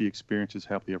 that's how she experiences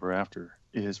Happily Ever After,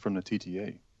 is from the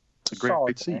TTA. It's a great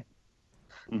Solid seat. pick.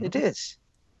 Mhm. It is.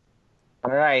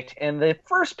 All right, and the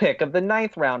first pick of the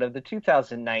 9th round of the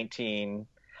 2019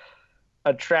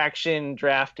 attraction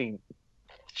drafting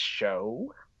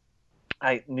show.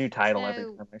 New title every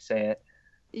time I say it.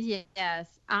 Yes,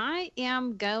 I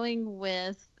am going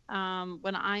with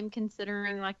when I'm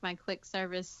considering like my quick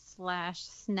service /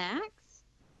 snacks,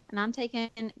 and I'm taking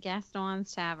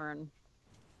Gaston's Tavern.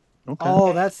 Okay.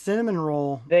 Oh, that's cinnamon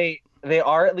roll. They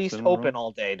are at least Cinnamon open roll.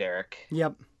 all day, Derek.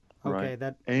 Yep. Okay, Right.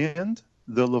 that And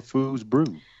the LeFou's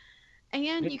Brew. And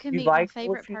you can You meet my like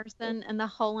favorite LeFou? person in the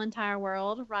whole entire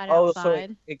world right Oh, so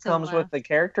outside. it to the comes with left. the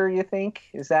character, you think?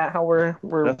 Is that how we're That's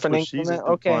what finagling she's it?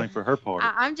 Okay. implying for her part.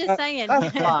 I'm just saying.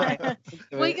 That's fine.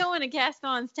 We going to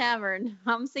Gaston's Tavern.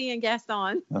 I'm seeing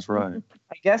Gaston. That's right.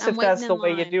 I guess I'm if that's waiting the in way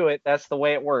you line. do it, that's the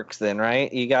way it works then,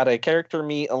 right? You got a character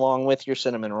meet along with your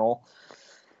cinnamon roll.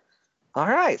 All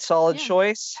right, solid Yeah.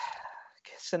 choice.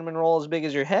 Cinnamon roll as big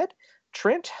as your head.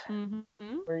 Trent,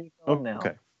 Mm-hmm. where are you going now?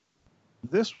 Okay.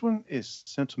 This one is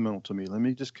sentimental to me. Let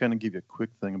me just kind of give you a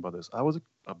quick thing about this. I was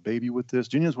a baby with this.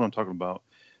 Jenny knows what I'm talking about.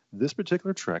 This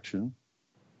particular attraction,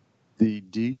 the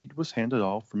deed was handed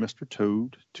off from Mr.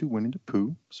 Toad to Winnie the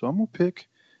Pooh. So I'm going to pick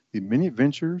the Many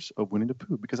Adventures of Winnie the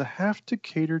Pooh because I have to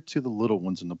cater to the little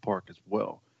ones in the park as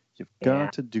well. You've got Yeah.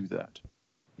 to do that.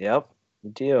 Yep, you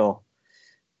do.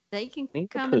 They can Winnie the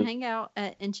come and Pooh. hang out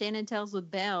at Enchanted Tales with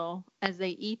Belle as they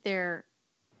eat their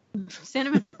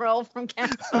cinnamon roll from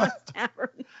Gaston's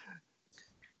Tavern.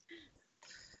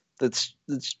 That's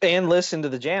and listen to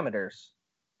the Jameters.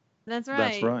 That's right.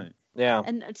 That's right. Yeah.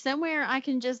 And somewhere I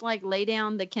can just like lay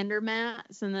down the kinder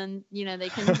mats, and then they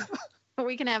can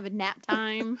we can have a nap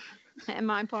time at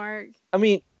my park. I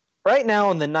mean, right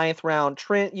now in the 9th round,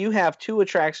 Trent, you have 2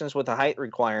 attractions with a height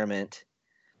requirement.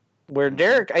 Where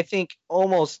Derek, I think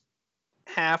almost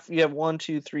half. You have 1,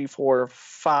 2, 3, 4,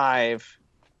 5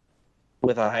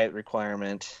 with a height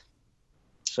requirement.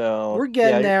 So we're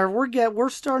getting there. We're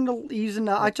starting to ease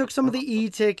into. I took some of the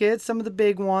e-tickets, some of the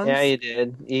big ones. Yeah, you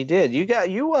did. You did. You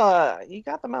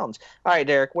got the mountains. All right,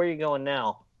 Derek, where are you going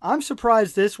now? I'm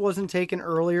surprised this wasn't taken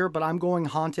earlier, but I'm going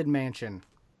Haunted Mansion.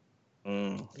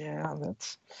 Yeah,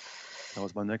 That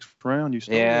was my next round. You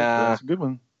started. Yeah. That's a good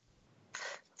one.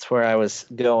 that's where I was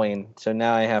going. So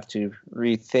now I have to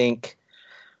rethink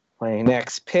my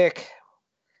next pick.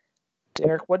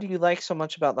 Derek, what do you like so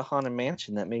much about the Haunted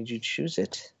Mansion that made you choose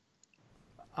it?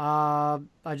 I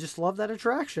just love that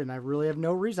attraction. I really have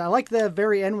no reason. I like the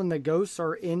very end when the ghosts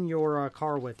are in your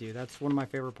car with you. That's one of my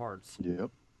favorite parts.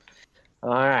 Yep. All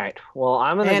right. Well,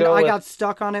 I'm going to And go I with... got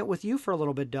stuck on it with you for a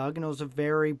little bit, Doug, and it was a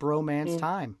very bromance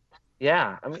time.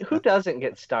 Yeah. I mean, who doesn't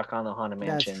get stuck on the Haunted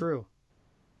Mansion? That's true.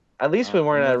 At least we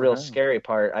weren't at a never real have. scary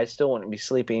part. I still wouldn't be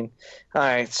sleeping. All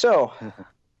right. So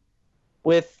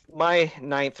with my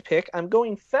 9th pick, I'm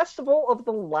going Festival of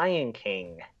the Lion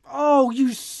King. Oh,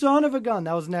 you son of a gun.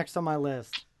 That was next on my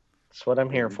list. That's what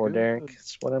I'm here Very for, good. Derek.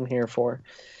 That's what I'm here for.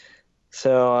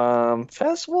 So,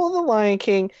 Festival of the Lion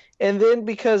King. And then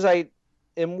because I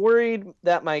am worried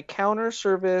that my counter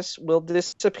service will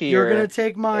disappear. You're going to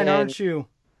take mine, and aren't you?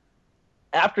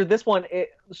 after this one,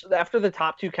 after the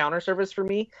top 2 counter service for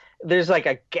me, there's like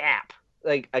a gap,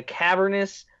 like a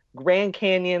cavernous Grand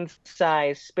Canyon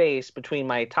size space between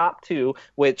my top 2,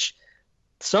 which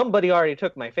somebody already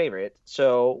took my favorite.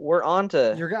 So we're on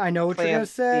to I know what you're plan going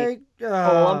to say.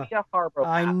 Columbia Harbor.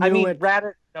 I knew it.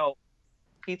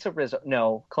 Pizza Rizzo.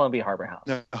 No, Columbia Harbor House.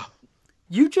 No.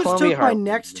 You just Columbia took my Harbor.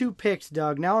 next 2 picks,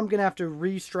 Doug. Now I'm going to have to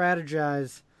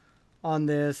re-strategize on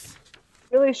this.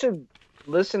 Really should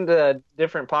listen to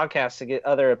different podcasts to get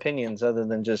other opinions other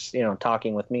than just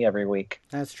talking with me every week.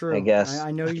 That's true. I guess.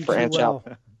 I know you too Branch well.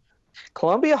 out.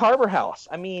 Columbia Harbor House.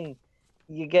 I mean,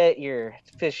 you get your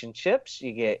fish and chips.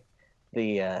 You get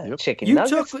the chicken You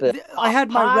nuggets. took. The I had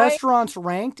my pie. restaurants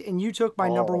ranked, and you took my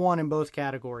number Oh. 1 in both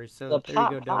categories. So The there you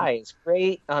pot go, Doug. pie is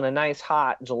great on a nice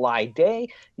hot July day.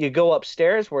 You go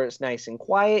upstairs where it's nice and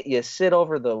quiet. You sit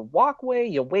over the walkway.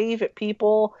 You wave at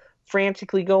people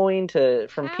frantically going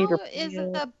from How Peter is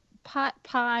Pan. a pot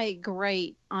pie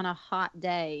great on a hot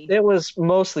day? It was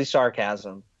mostly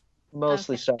sarcasm.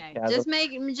 Mostly Okay.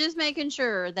 sarcasm. Just making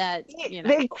sure that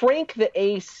They crank the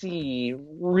AC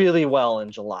really well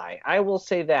in July. I will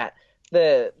say that.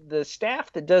 The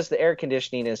staff that does the air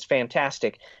conditioning is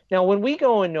fantastic. Now, when we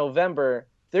go in November,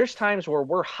 there's times where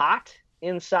we're hot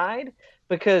inside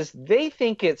because they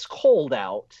think it's cold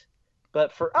out,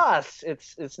 but for us,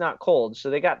 it's not cold. So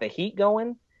they got the heat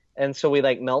going, and so we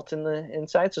like melt in the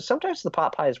inside. So sometimes the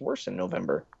pot pie is worse in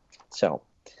November. So,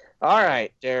 all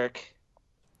right, Derek,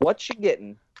 what you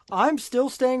getting? I'm still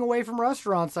staying away from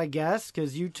restaurants, I guess,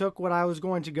 because you took what I was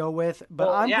going to go with.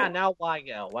 But now why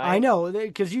go? Why? I know,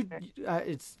 because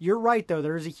you're right though.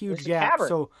 There is a huge There's a gap, cavern.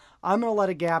 so I'm going to let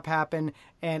a gap happen,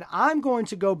 and I'm going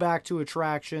to go back to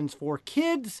attractions for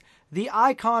kids. The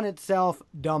icon itself,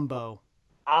 Dumbo.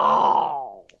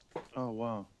 Oh,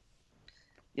 wow.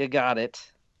 you got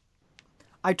it.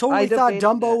 I totally thought debated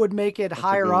Dumbo that. would make it That's a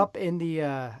higher good one. up in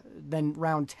the than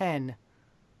round 10,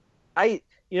 I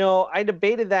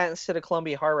debated that instead of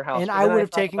Columbia Harbor House, and but I then would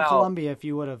have thought taken about Columbia if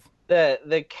you would have.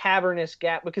 the cavernous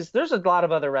gap, because there's a lot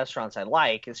of other restaurants I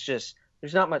like. It's just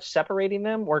there's not much separating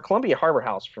them. Where Columbia Harbor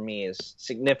House for me is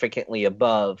significantly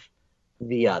above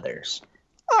the others.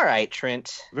 All right,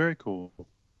 Trent, Very cool.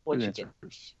 what Good you get?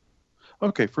 answers.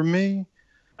 Okay, for me,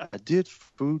 I did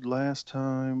food last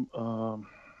time.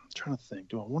 Trying to think.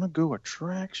 Do I want to go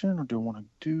attraction or do I want to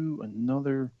do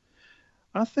another?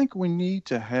 I think we need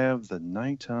to have the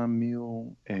nighttime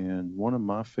meal, and one of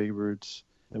my favorites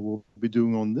that we'll be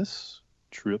doing on this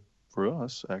trip for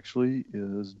us actually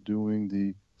is doing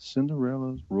the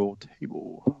Cinderella's Royal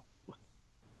Table.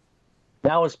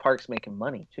 Now his park's making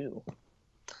money too.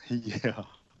 Yeah.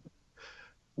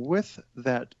 With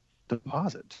that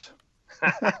deposit.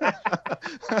 That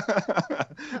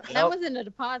wasn't a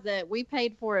deposit. We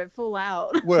paid for it full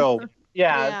out. Well,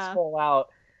 Yeah, Yeah. it's full out.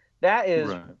 That is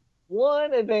right.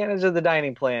 one advantage of the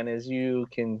dining plan is you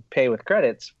can pay with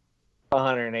credits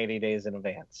 180 days in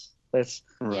advance. That's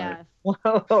Right. Yeah.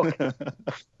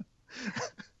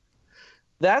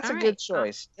 That's All a right. good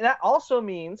choice. That also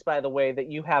means, by the way, that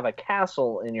you have a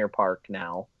castle in your park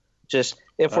now. Just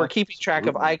if we're keeping track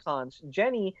of Absolutely. icons,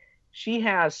 Jenny, she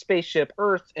has Spaceship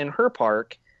Earth in her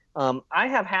park. I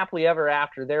have Happily Ever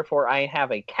After, therefore I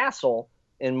have a castle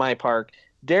in my park.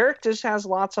 Derek just has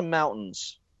lots of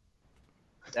mountains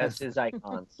as his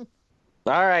icons.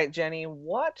 All right, Jenny,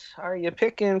 what are you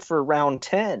picking for round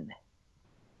 10?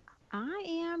 I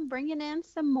am bringing in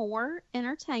some more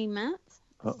entertainment.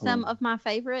 Uh-oh. Some of my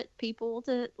favorite people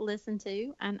to listen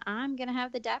to, and I'm gonna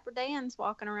have the Dapper Dans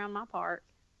walking around my park.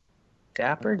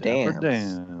 Dapper Dapper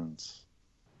Dance.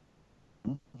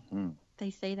 Dans. Mhm. They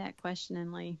say that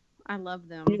questioningly. I love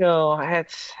them. You know,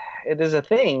 it is a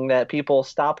thing that people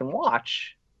stop and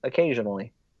watch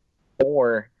occasionally.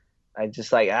 Or I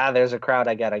just like, there's a crowd,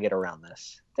 I gotta get around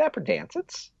this. Dapper Dance,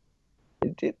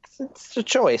 it's a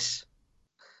choice.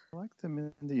 I like them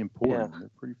in the Emporium. They're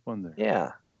pretty fun there.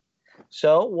 Yeah.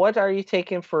 So what are you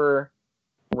taking for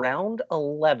round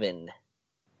 11?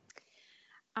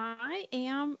 I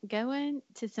am going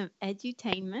to some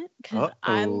edutainment because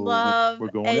I Uh-oh. love We're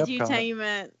going to Epcot.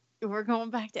 edutainment. We're going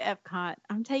back to Epcot.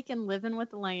 I'm taking Living with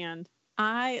the Land.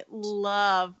 I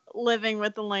love Living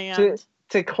with the Land.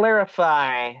 To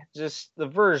clarify just the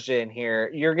version here,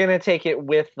 you're going to take it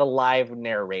with the live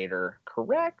narrator,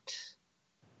 correct?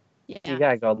 Yeah. You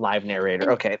got to go live narrator.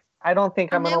 And Okay. I don't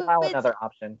think I'm going to know allow it's another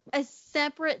option. a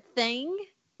separate thing,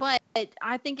 but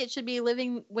I think it should be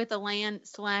Living with the Land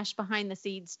 / Behind the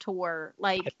Scenes tour. I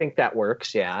Like, think that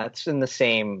works. Yeah, it's in the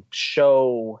same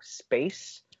show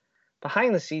space.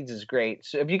 Behind the Scenes is great.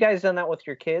 So have you guys done that with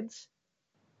your kids?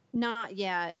 not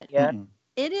yet. Yeah. Mm-mm.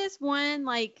 It is one,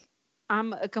 like,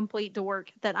 I'm a complete dork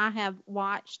that I have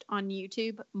watched on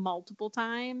YouTube multiple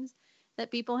times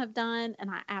that people have done, and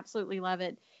I absolutely love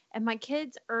it. And my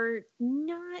kids are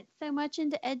not so much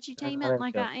into edutainment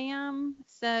like into it. I am,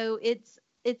 so it's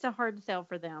a hard sell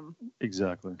for them.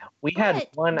 Exactly. We had But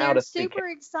one they're out of three super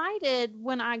excited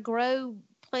when I grow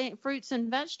plant fruits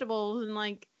and vegetables, and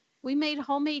like we made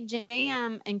homemade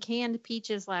jam and canned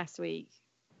peaches last week.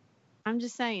 I'm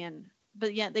just saying,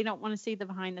 but yet they don't want to see the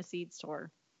behind the scenes tour.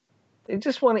 They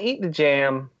just want to eat the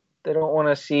jam. They don't want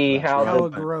to see That's how right. How it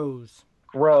it grows.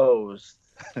 grows.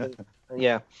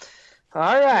 Yeah.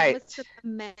 All right. It's an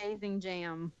amazing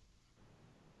jam.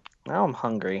 Now I'm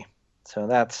hungry. So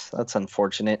that's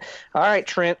unfortunate. All right,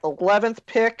 Trent, 11th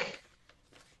pick.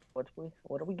 What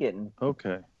are we getting?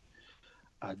 Okay.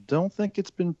 I don't think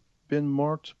it's been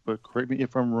marked, but correct me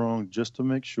if I'm wrong, just to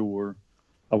make sure.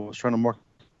 I was trying to mark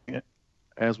it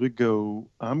as we go.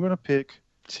 I'm going to pick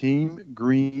Team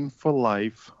Green for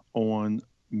Life on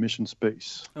Mission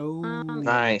Space. Oh,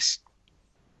 Nice.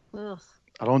 Ugh.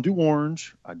 I don't do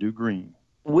orange. I do green.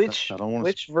 Which I don't wanna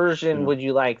which version yeah. would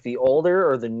you like, the older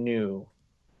or the new?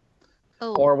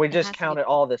 Oh, Or we it just has to count be- it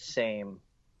all the same?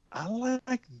 I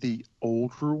like the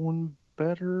older one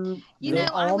better. You They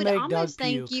know, I all would make Doug almost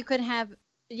think puke. you could have,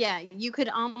 yeah, you could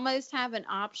almost have an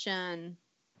option,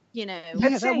 you know, Yeah,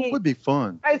 I'd that say- would be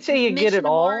fun. I'd say you Mission get it to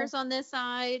all. Mars on this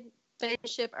side,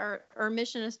 spaceship or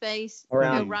Mission to Space,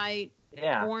 Around. go right,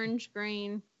 Yeah. orange,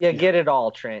 green. You get it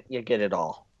all, Trent. You get it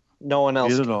all. No one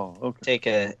else Get it can all. Okay. take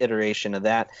a iteration of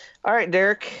that. All right,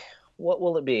 Derek, what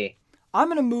will it be? I'm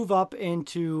going to move up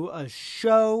into a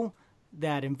show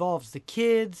that involves the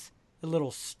kids, a little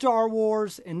Star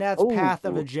Wars, and that's Ooh. Path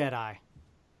of a Jedi.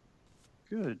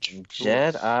 Good. choice.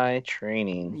 Jedi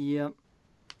training. Yep.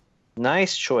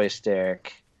 Nice choice,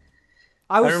 Derek.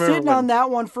 I was remember sitting when- on that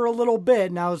one for a little bit,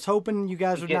 and I was hoping you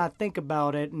guys You would get- not think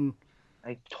about it. And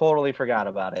I totally forgot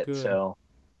about it. Good. So,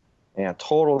 yeah,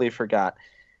 totally forgot.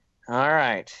 All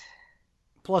right.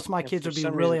 plus, my And kids for would be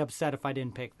some really reason- upset if I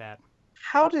didn't pick that.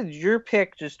 How did your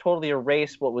pick just totally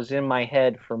erase what was in my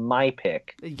head for my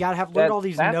pick? You gotta have look at That- all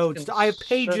these that's notes. I have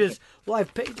pages.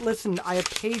 concerning. Well, listen. I have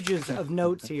pages of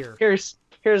notes here.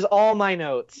 Here's all my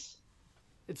notes.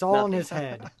 It's all in Nothing. his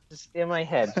head. Just in my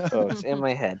head, folks. In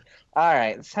my head. All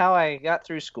right. That's how I got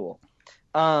through school.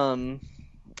 All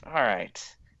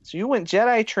right. So you went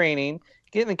Jedi training,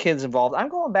 getting the kids involved. I'm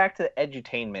going back to the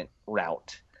edutainment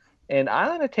route. And I'm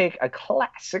going to take a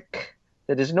classic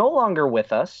that is no longer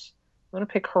with us. I'm going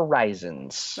to pick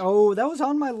Horizons. Oh, that was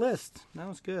on my list. That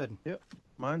was good.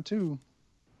 Mine too.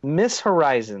 Miss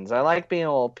Horizons. I like being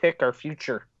able to pick our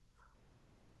future.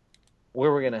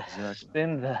 Where we're going to Exactly.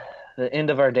 spend the end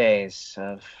of our days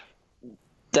of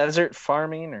desert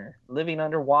farming or living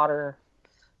underwater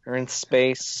or in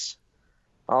space.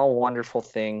 All wonderful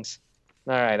things.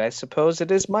 All right, I suppose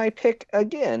it is my pick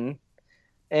again.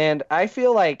 And I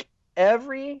feel like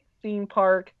every theme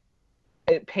park,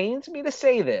 it pains me to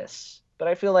say this, but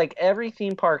I feel like every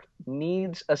theme park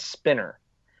needs a spinner.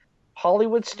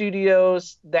 Hollywood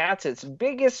Studios, that's its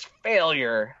biggest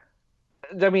failure.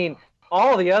 I mean,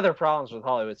 all the other problems with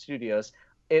Hollywood Studios,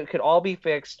 it could all be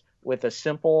fixed with a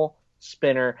simple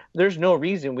spinner. There's no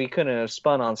reason we couldn't have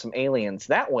spun on some aliens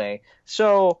that way.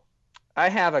 So I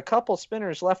have a couple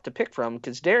spinners left to pick from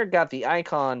because Derek got the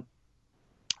Icon.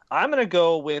 I'm going to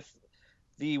go with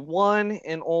the one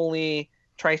and only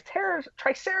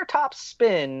Triceratops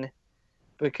spin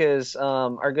because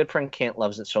our good friend Kent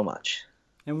loves it so much.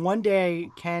 And one day,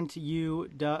 Kent, you,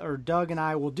 or Doug, and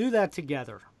I will do that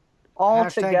together. All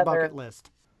Hashtag together, bucket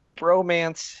list.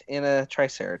 bromance in a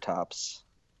Triceratops.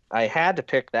 I had to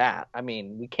pick that. I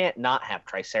mean, we can't not have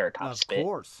Triceratops Of spin.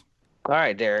 course. All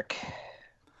right, Derek.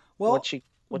 Well, what you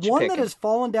one picking? that has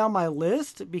fallen down my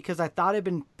list because I thought it had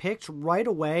been picked right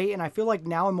away, and I feel like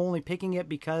now I'm only picking it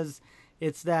because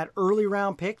it's that early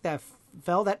round pick that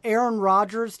fell, that Aaron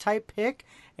Rodgers type pick,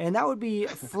 and that would be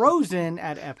Frozen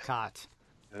at Epcot.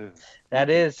 That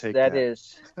is. Take That that.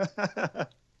 is.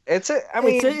 It's a. I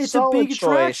mean, it's a solid big choice.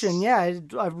 attraction. Yeah,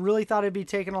 I really thought it'd be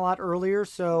taken a lot earlier.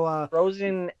 So,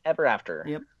 Frozen Ever After.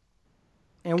 Yep.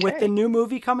 and with Okay. the new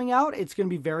movie coming out, it's going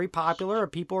to be very popular.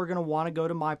 People are going to want to go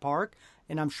to my park,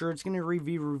 and I'm sure it's going to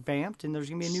be revamped, and there's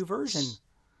going to be a new version.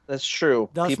 That's true.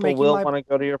 Thus People making will my- want to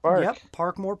go to your park. Yep,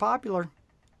 park more popular.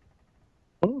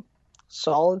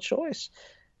 Solid choice.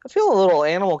 I feel a little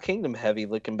Animal Kingdom heavy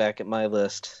looking back at my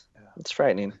list. It's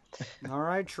frightening. All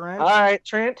right, Trent. All right,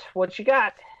 Trent, what you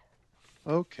got?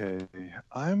 Okay,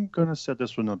 I'm gonna set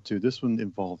this one up too. This one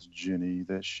involves Jenny,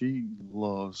 that she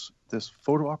loves this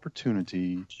photo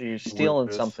opportunity. So you're stealing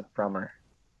With- something from her.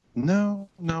 No,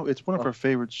 it's one of Oh. her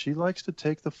favorites. She likes to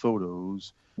take the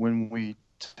photos when we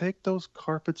take those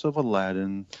carpets of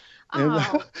Aladdin, and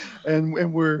Oh.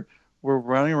 and we're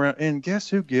running around. And guess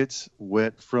who gets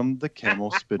wet from the camel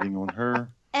spitting on her?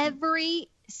 Every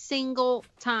single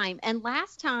time. And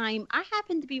last time I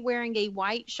happened to be wearing a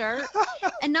white shirt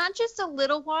and not just a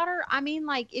little water. I mean,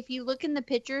 like if you look in the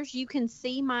pictures, you can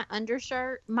see my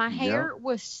undershirt. My hair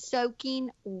was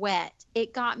soaking wet.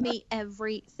 It got me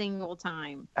every single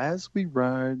time. As we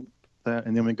ride that,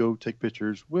 and then we go take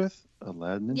pictures with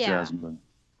Aladdin and Yeah. Jasmine.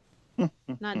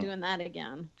 Not doing that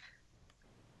again.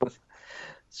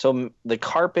 So the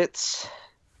carpets.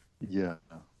 Yeah.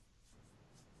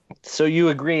 So you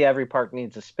agree every park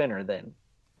needs a spinner then?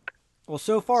 Well,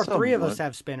 so far, 3 of us Somewhat.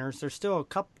 have spinners. There's still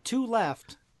 2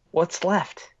 left. What's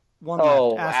left? One Oh,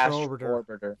 left. Astro Orbiter.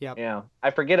 Orbiter. Yep. Yeah,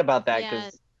 I forget about that Yeah.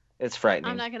 because it's frightening.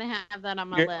 I'm not going to have that on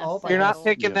my You're- list. Oh, You're not Well,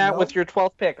 picking yeah. that with Nope. your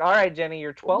 12th pick. All right, Jenny,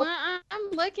 your 12th. Well,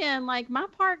 I'm looking like my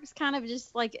park's kind of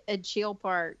just like a chill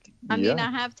park. I mean, Yeah.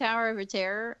 I have Tower of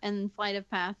Terror and Flight of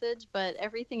Passage, but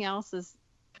everything else is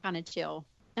kind of chill.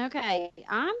 Okay,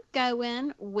 I'm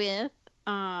going with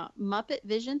Muppet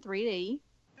Vision 3D.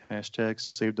 Hashtag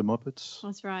save the Muppets.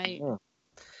 That's right. Yeah.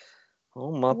 Oh,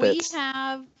 We Muppets.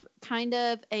 have kind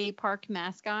of a park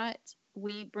mascot.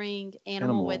 We bring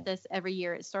Animal with us every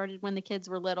year. It started when the kids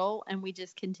were little, and we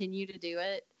just continue to do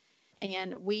it.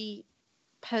 And we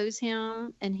pose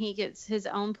him, and he gets his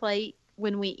own plate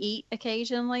when we eat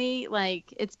occasionally.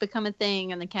 Like, it's become a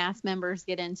thing, and the cast members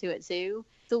get into it too.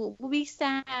 So we'll be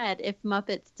sad if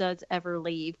Muppets does ever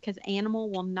leave, because Animal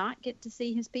will not get to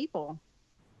see his people.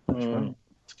 That's right.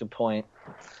 That's a good point.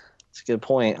 That's a good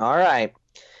point. All right.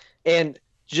 And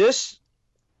just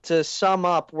to sum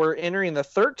up, we're entering the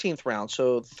 13th round,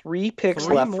 so 3 picks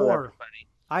Three left for more. everybody.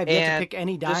 I have yet to And pick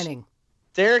any just- dining.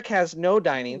 Derek has no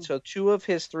dining, so 2 of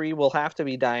his 3 will have to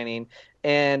be dining.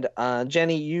 And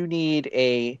Jenny, you need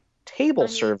a table I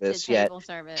need service the yet. table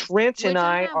service, Trent and which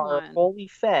I have are one. fully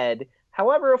fed.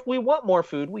 However, if we want more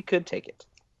food, we could take it.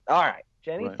 All right,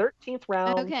 Jenny, Right. 13th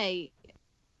round. Okay.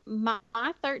 My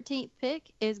 13th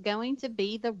pick is going to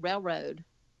be the railroad.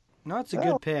 No, it's a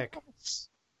Well, good pick.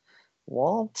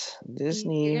 Walt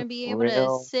Disney. You're going to be able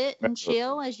Rail- to sit and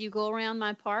chill as you go around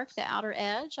my park, the outer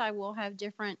edge. I will have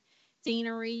different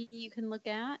scenery you can look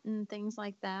at and things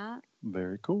like that.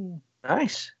 Very cool.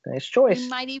 Nice You choice.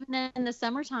 might even in the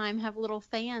summertime have little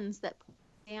fans that pull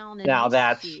down and Now mist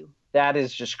that's you. that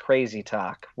is just crazy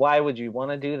talk. Why would you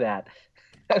want to do that?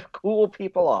 Cool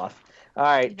people off. All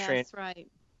right, Trent. That's right.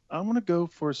 I'm going to go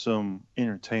for some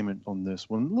entertainment on this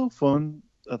one. A little fun.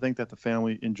 I think that the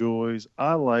family enjoys.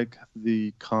 I like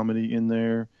the comedy in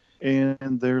there.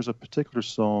 And there's a particular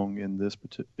song in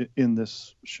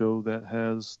this show that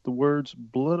has the words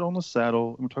 "Blood on the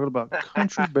Saddle." And we're talking about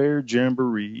Country Bear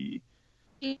Jamboree.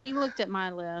 You looked at my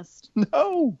list.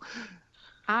 No,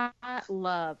 I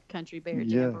love Country Bear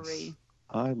yes, Jamboree.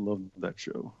 I love that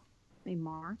show. They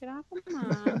mark it off of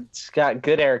mine. It's got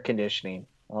good air conditioning.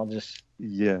 I'll just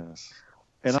Yes,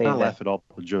 and Say I that. laugh at all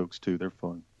the jokes too. They're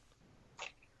fun.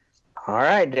 All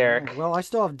right, Derek. Well, I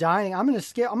still have dining. I'm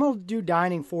gonna do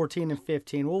dining 14 and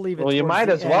 15. We'll leave it. Well, you towards might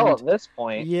the as well end. at this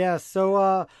point. Yeah,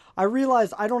 so I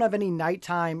realized I don't have any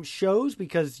nighttime shows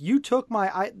because you took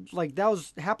that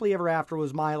was Happily Ever After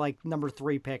was my number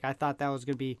 3 pick. I thought that was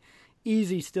gonna be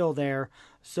easy still there.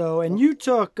 So and you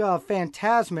took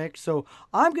Fantasmic, so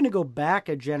I'm gonna go back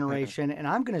a generation and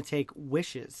I'm gonna take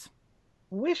Wishes.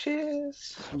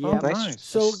 Wishes. Yeah, nice.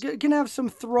 So can have some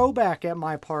throwback at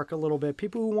my park a little bit.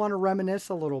 People who want to reminisce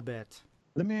a little bit.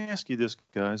 Let me ask you this,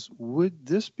 guys. Would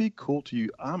this be cool to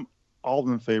you? I'm all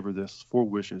in favor of this. 4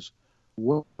 wishes.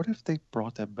 What if they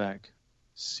brought that back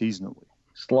seasonally?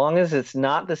 As long as it's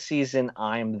not the season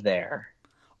I'm there.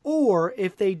 Or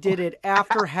if they did it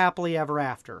after Happily Ever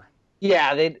After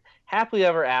Yeah, they Happily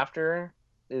Ever After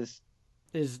is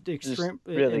is just extreme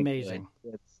really amazing.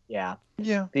 good. Yeah.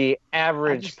 Yeah. The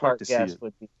average just like park to see guest it.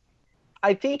 would be.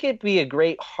 I think it'd be a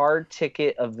great hard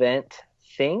ticket event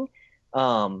thing.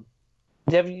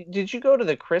 Did you go to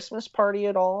the Christmas party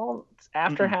at all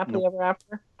after Mm-mm, Happily nope. Ever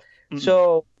After? Mm-mm.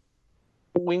 So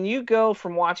when you go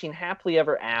from watching Happily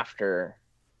Ever After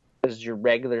as your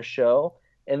regular show,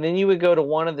 and then you would go to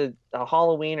one of the a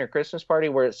Halloween or Christmas party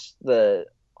where it's the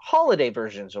holiday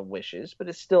versions of Wishes, but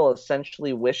it's still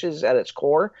essentially Wishes at its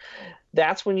core.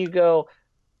 That's when you go,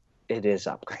 it is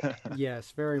upgraded.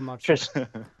 Yes, very much. Just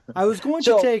I was going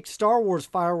So- to take Star Wars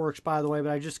fireworks, by the way,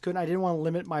 but I just couldn't. I didn't want to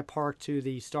limit my park to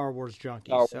the Star Wars junkies.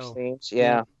 Star Wars So themes,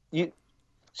 yeah.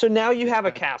 So now you have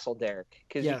a castle, Derek,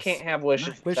 because Yes. you can't have Wishes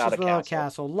Wishes without a without castle. a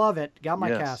castle. Love it. Got my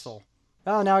Yes. castle.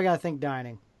 Oh, now I got to think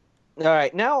dining. All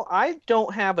right, now I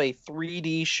don't have a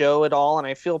 3D show at all, and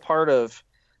I feel part of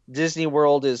Disney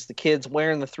World is the kids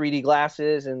wearing the 3D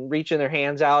glasses and reaching their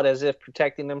hands out as if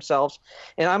protecting themselves.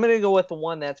 And I'm going to go with the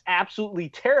one that's absolutely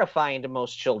terrifying to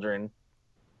most children.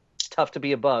 It's tough to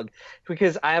be a bug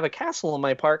because I have a castle in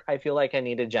my park. I feel like I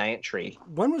need a giant tree.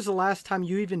 When was the last time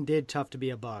you even did Tough to Be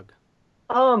a Bug?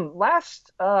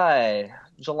 Last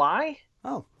July.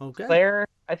 Oh, okay. Claire,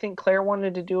 I think Claire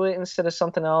wanted to do it instead of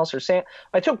something else, or Sam.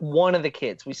 I took one of the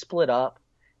kids. We split up,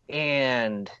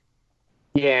 and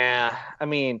yeah, I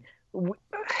mean,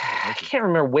 I can't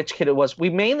remember which kid it was. We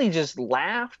mainly just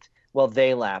laughed. Well,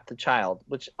 they laughed. The child,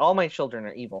 which all my children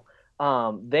are evil.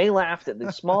 They laughed at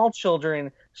the small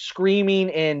children screaming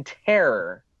in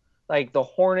terror, like the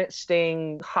hornet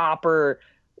sting, Hopper.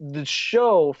 The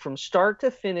show from start to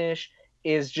finish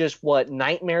is just what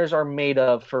nightmares are made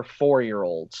of for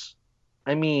 4-year-olds.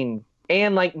 I mean,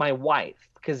 and like my wife,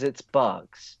 because it's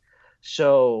bugs.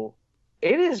 So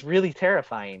it is really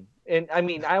terrifying. And I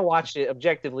mean, I watched it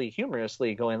objectively,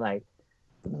 humorously, going like,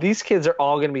 these kids are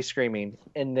all going to be screaming,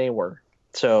 and they were.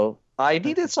 So I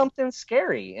needed something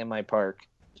scary in my park.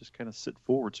 Just kind of sit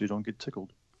forward so you don't get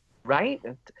tickled. Right?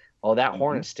 Oh, that Mhm.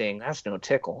 hornet sting, that's no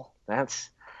tickle. That's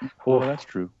Oh, that's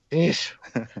true. Eesh.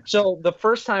 So the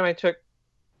first time I took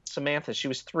Samantha, she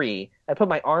was 3. I put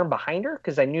my arm behind her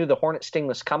because I knew the hornet sting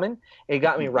was coming. It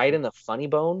got me right in the funny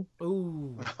bone.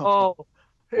 Ooh. Oh,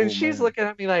 and Oh, she's man. looking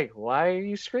at me like, "Why are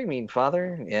you screaming,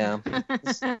 Father?" Yeah.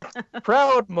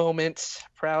 Proud moment.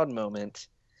 Proud moment.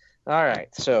 All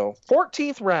right. So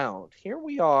 14th round. Here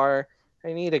we are.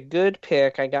 I need a good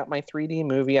pick. I got my 3D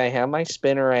movie. I have my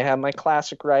spinner. I have my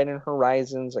classic Ride in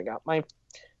Horizons. I got my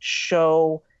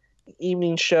show,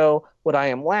 evening show. What I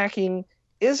am lacking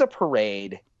is a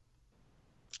parade.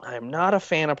 I'm not a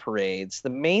fan of parades. The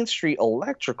Main Street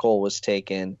Electrical was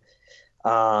taken.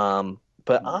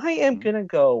 But I am going to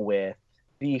go with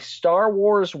the Star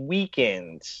Wars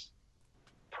Weekend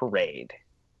parade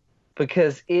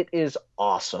because it is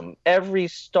awesome. Every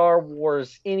Star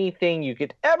Wars, anything you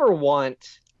could ever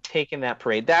want, taking that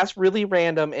parade. That's really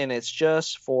random, and it's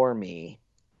just for me.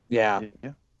 Yeah,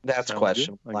 that's Sounds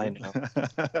questionable. good. I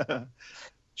know.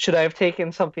 Should I have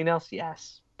taken something else?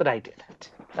 Yes, but I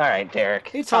didn't. All right,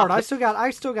 Derek. It's hard. I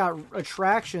still got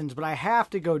attractions, but I have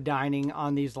to go dining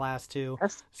on these last two.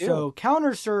 That's So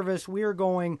counter service, we are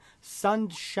going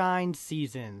Sunshine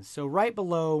Seasons. So right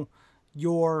below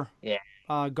your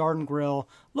Garden Grill,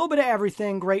 a little bit of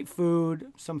everything, great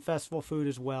food, some festival food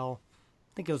as well.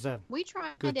 I think it was We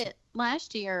tried good. it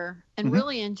last year and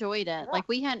really enjoyed it. Like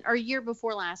we hadn't, or year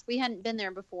before last, we hadn't been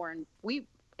there before, and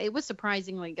it was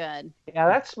surprisingly good. Yeah,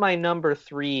 that's my number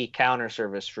 3 counter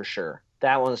service for sure.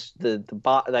 That one's the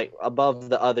like above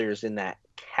the others in that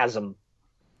chasm.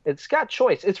 It's got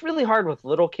choice. It's really hard with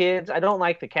little kids. I don't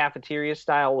like the cafeteria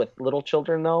style with little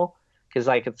children though, because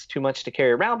like it's too much to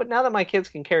carry around. But now that my kids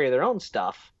can carry their own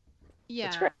stuff,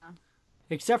 Yeah. great.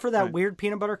 Except for that weird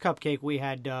peanut butter cupcake we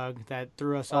had, Doug, that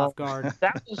threw us off guard.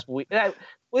 That was weird.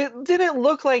 It didn't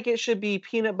look like it should be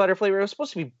peanut butter flavor. It was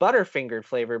supposed to be Butterfinger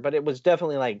flavor, but it was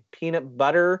definitely like peanut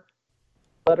butter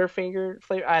Butterfinger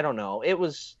flavor. I don't know.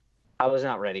 I was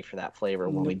not ready for that flavor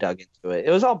when we dug into it.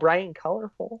 It was all bright and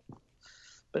colorful,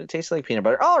 but it tasted like peanut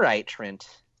butter. All right, Trent.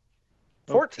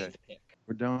 14th pick.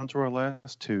 We're down to our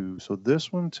last 2. So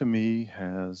this one to me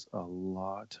has a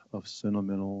lot of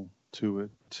sentimental to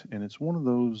it, and it's one of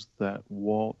those that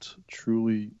Walt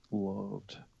truly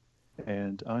loved.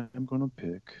 And I am going to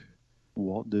pick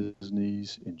Walt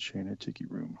Disney's Enchanted Tiki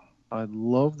Room. I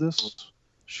love this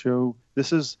show.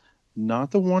 This is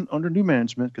not the one under new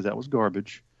management because that was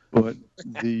garbage, but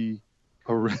the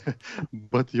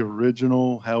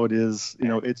original, how it is,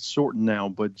 it's shortened now,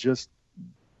 but just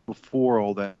before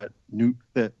all that new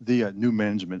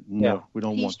management, no, we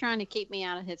don't want. He's trying to keep me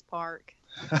out of his park.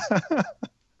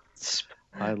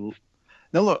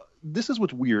 Now look, this is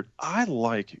what's weird. I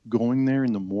like going there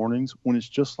in the mornings when it's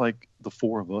just like the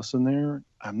 4 of us in there.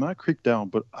 I'm not creeped out,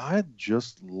 but I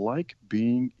just like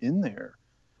being in there.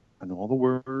 I know all the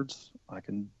words. I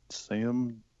can say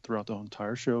them throughout the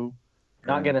entire show.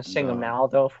 Not going to sing them now,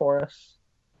 though, for us?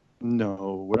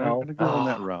 No, we're not going to go on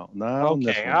that route. Not on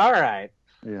this Okay, one. all right.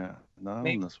 Yeah, not on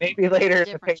this one. Maybe later in the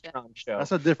Different Patreon show.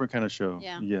 That's a different kind of show.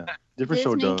 Yeah. Different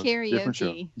show, Disney Doug. Different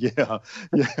show. karaoke.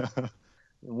 Yeah.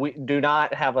 We do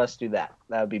not have us do that.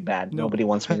 That would be bad. Nobody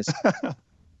wants me to.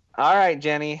 All right,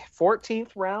 Jenny. 14th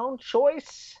round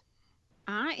choice.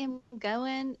 I am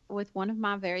going with one of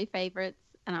my very favorites,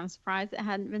 and I'm surprised it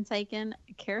hadn't been taken.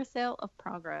 Carousel of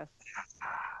Progress.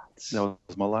 That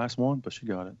was my last one, but she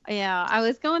got it. Yeah, I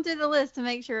was going through the list to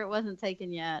make sure it wasn't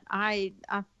taken yet. I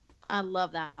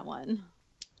love that one.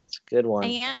 It's a good one.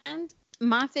 And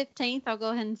my 15th, I'll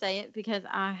go ahead and say it because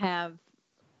I have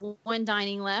one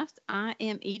dining left. I'm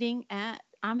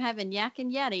having Yak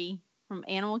and Yeti from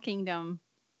Animal Kingdom.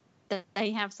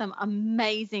 They have some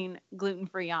amazing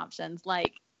gluten-free options,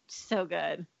 like so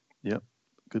good. Yep,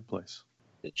 good place.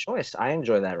 Good choice. I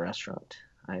enjoy that restaurant.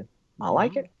 I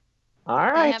like it. All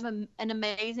right. They have an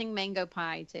amazing mango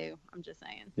pie too. I'm just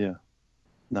saying. Yeah,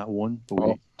 not one,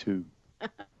 but 2.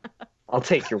 I'll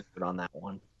take your word on that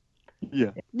one. Yeah.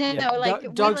 No,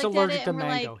 like Doug's we looked at allergic it to and we're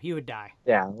mango. like, he would die.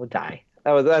 Yeah, we'll die.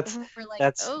 That's we're like,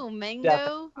 that's oh, mango.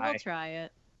 definitely. We'll try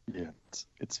it. Yeah,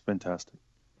 it's fantastic.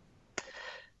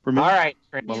 For me, all right.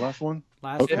 my last one.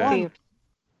 Last Okay. one.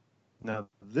 Now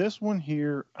this one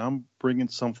here, I'm bringing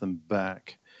something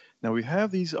back. Now we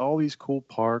have all these cool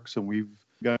parks, and we've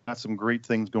got some great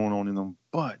things going on in them.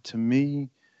 But to me,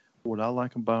 what I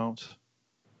like about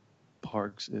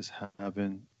parks is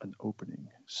having an opening.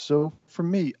 So for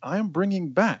me, I am bringing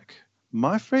back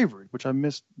my favorite, which I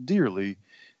miss dearly,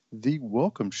 the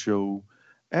welcome show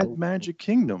at Magic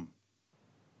Kingdom.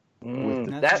 with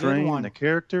the That's a good train one. and the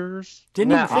characters.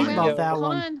 Didn't even Nah, think I'm about good. that Hold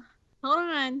one.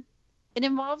 on. It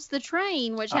involves the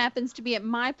train, which happens to be at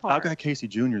my I park. got Casey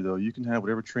Jr. though. You can have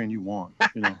whatever train you want,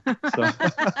 you know. So,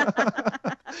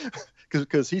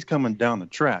 because he's coming down the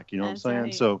track, you know That's what I'm saying?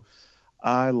 right. So,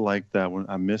 I like that one.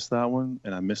 I missed that one,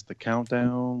 and I missed the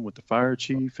countdown with the fire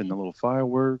chief and the little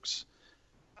fireworks.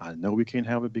 I know we can't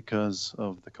have it because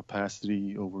of the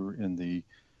capacity over in the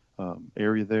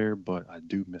area there, but I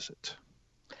do miss it.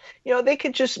 You know, they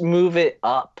could just move it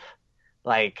up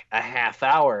like a half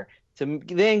hour to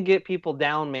then get people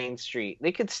down Main Street.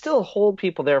 They could still hold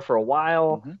people there for a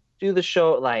while, Mhm. do the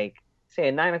show at like, say,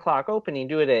 a 9 o'clock opening,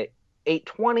 do it at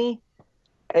 8:20.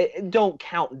 Don't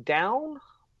count down,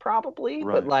 probably, but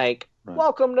Right. like, Right.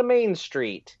 welcome to Main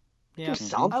Street. Yeah, Do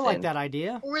something. I like that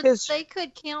idea. Or His- they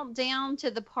could count down to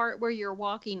the part where you're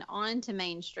walking onto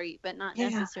Main Street, but not Yeah.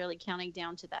 necessarily counting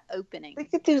down to the opening. They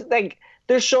could do like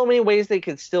there's so many ways they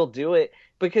could still do it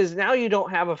because now you don't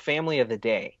have a family of the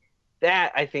day.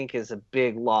 That I think is a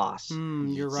big loss.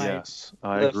 You're right. Yes,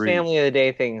 I The agree. family of the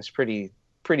day thing is pretty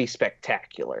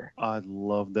spectacular. I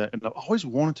love that, and I always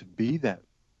wanted to be that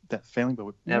family, but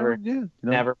we Never- did. You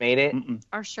know? Never made it. Mm-mm.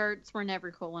 Our shirts were never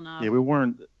cool enough. Yeah, we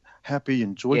weren't happy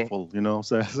and joyful, you know.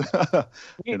 So,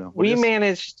 you know, We just-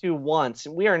 managed to once.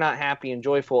 We are not happy and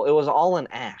joyful. It was all an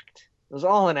act. It was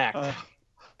all an act.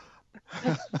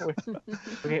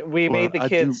 We Well, made the I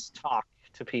kids talk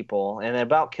to people and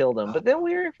about killed them. But then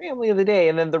we were family of the day,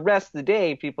 and then the rest of the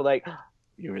day, people like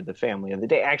you were the family of the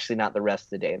day. Actually, not the rest of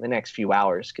the day. The next few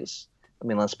hours, because I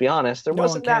mean, let's be honest, there No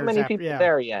wasn't one that cares many after- people yeah.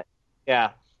 there yet.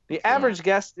 Yeah, the average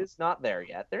guest is not there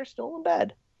yet. They're still in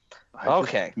bed. I just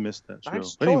Okay. missed that show.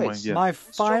 Nice But anyway, choice. yeah. My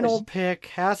final choice. pick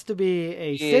has to be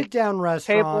a Yeah. sit-down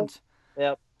restaurant.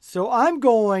 Yep. So I'm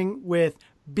going with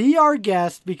Be Our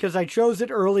Guest because I chose it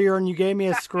earlier and you gave me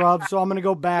a scrub, so I'm going to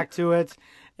go back to it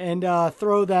and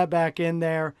throw that back in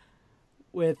there.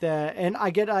 With and I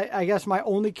guess my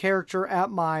only character at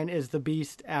mine is the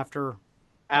Beast after dinner.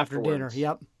 Afterwards.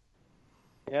 Yep.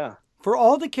 Yeah. For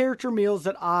all the character meals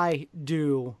that I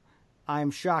do,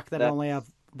 I'm shocked that I That- only have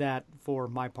that for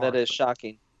my part. That is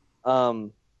shocking.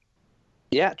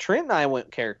 Yeah, Trent and I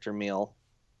went character meal.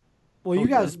 Well, you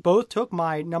Okay. guys both took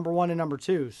my number 1 and number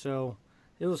 2, so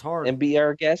it was hard. And Be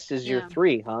Our Guest is your Yeah.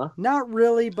 3, huh? Not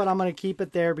really, but I'm going to keep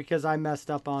it there because I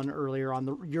messed up on earlier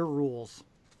on your rules.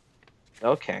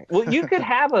 Okay. Well, you could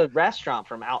have a restaurant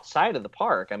from outside of the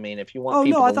park. I mean, if you want Oh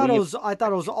people no, I to thought leave.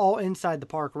 it was all inside the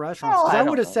park restaurants. Well, 'Cause I I don't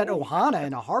would have know. said Ohana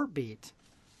in a heartbeat.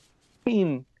 I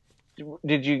mean,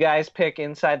 did you guys pick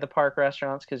inside the park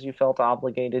restaurants because you felt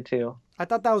obligated to? I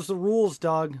thought that was the rules,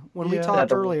 Doug, when we Yeah.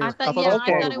 talked Yeah, earlier. I thought, I thought yeah, those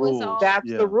I were thought it was rules. all. That's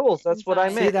Yeah. the rules. That's what I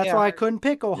Inside. meant. See, that's yeah. why I couldn't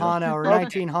pick Ohana or Okay.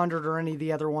 1900 or any of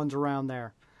the other ones around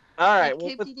there. All right. Like,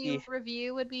 Well, Coop, did you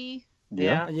review would be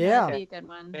yeah. Yeah. that'd be a good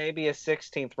one. Maybe a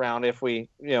 16th round if we,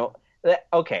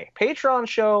 okay. Patreon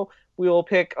show, we will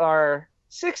pick our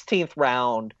 16th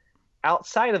round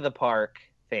outside of the park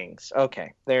things.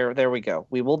 Okay. There we go.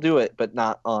 We will do it, but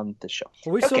not on the show.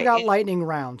 Well, we still Okay. got lightning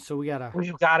round, so we gotta.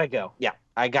 You gotta go. Yeah,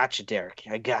 I got you, Derek.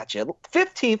 I got you.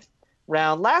 15th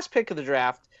round, last pick of the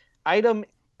draft. Item,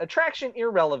 attraction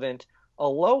irrelevant,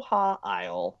 Aloha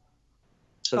Isle.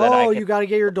 So that I Oh, can, you got to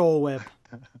get your Dole Whip.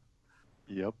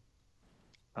 Yep.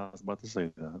 I was about to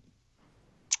say that.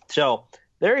 So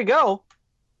there you go.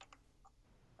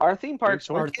 Our theme parks.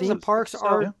 Great choice. Our is theme a- parks so-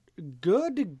 are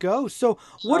good to go. So,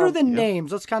 what are the yeah.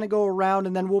 names? Let's kind of go around,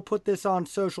 and then we'll put this on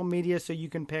social media so you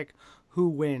can pick who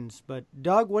wins. But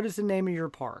Doug, what is the name of your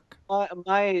park?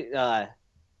 my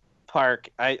park.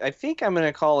 I think I'm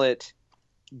gonna call it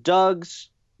Doug's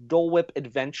Dole Whip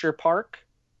Adventure Park.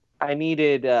 I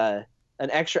needed an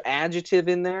extra adjective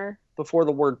in there before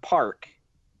the word park,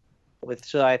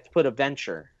 so I put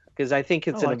adventure because I think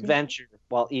it's I an like it. adventure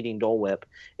while eating Dole Whip,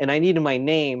 and I needed my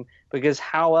name because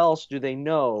how else do they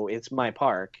know it's my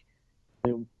park?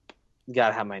 You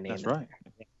gotta have my name. That's in right.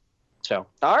 there. So,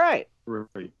 all right. Great.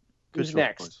 Good Who's choice.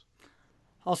 next?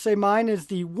 I'll say mine is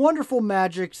the Wonderful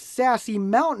Magic Sassy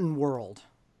Mountain World.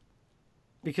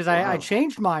 Because I Wow.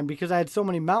 changed mine because I had so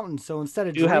many mountains. So instead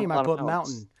of You have Dream, a I lot of put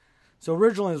mountains. Mountain. So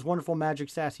originally it was Wonderful Magic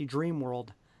Sassy Dream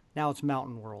World. Now it's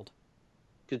Mountain World.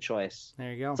 Good choice.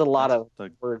 There you go. It's a lot of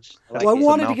Like- words. Well, I it.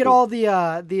 wanted to get mouthful.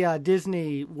 all the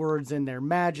Disney words in there.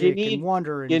 Magic need- and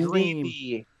Wonder and You Dream.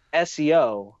 need the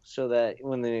SEO so that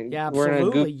when Yeah, we're in a absolutely.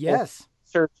 Google Yes.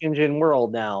 search engine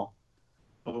world now.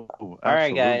 Oh, absolutely.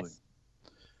 right, guys.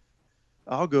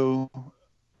 I'll go.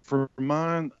 For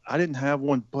mine, I didn't have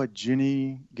one, but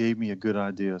Jenny gave me a good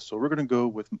idea. So we're going to go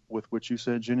with what you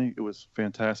said, Jenny. It was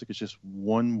fantastic. It's just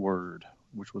one word,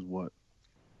 which was what?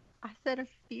 I said a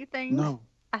few things. No.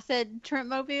 I said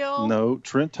Trentmobile. No,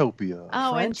 Trentopia.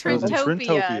 Oh, and Trent- Trentopia.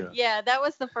 Trentopia. Yeah, that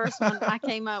was the first one I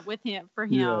came up with for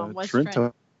him. Yeah, was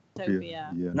Trentopia. Trentopia.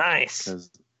 Yeah, Nice. because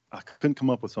I couldn't come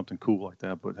up with something cool like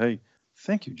that. But hey,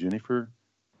 thank you, Jenny, for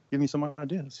giving me some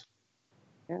ideas.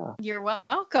 Yeah. You're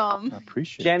welcome. I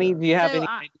appreciate Jenny, that. do you have So any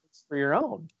ideas for your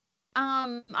own?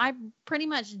 I pretty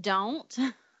much don't.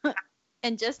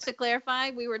 And just to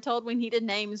clarify, we were told we needed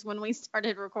names when we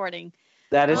started recording.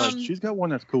 That is She's got one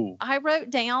that's cool. I wrote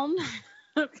down.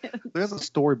 There's a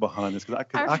story behind this because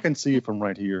I can see it from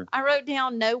right here. I wrote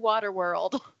down No Water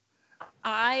World.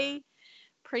 I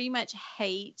pretty much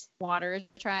hate water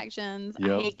attractions.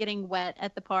 Yep. I hate getting wet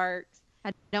at the parks.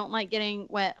 I don't like getting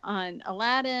wet on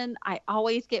Aladdin. I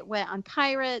always get wet on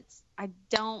Pirates. I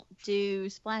don't do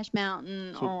Splash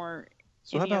Mountain or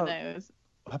So any of those.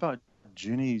 How about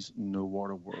Jenny's No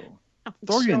Water World? Oh,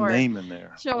 Throw your sure. name in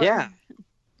there. Sure. Yeah.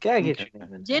 Gotta get Okay. your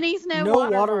name in. Jenny's No, No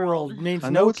Water World I means know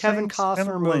no it Kevin sounds kind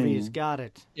Costner of movies. lame. Got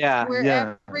it. Yeah. Where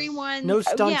Yes. everyone, No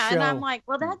stunt yeah, and I'm show. like,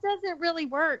 well, that doesn't really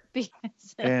work because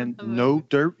And no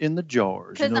dirt in the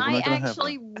jars. You because know, we're I not gonna have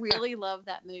actually really love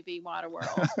that movie,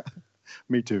 Waterworld. that.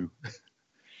 Me too.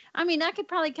 I mean, I could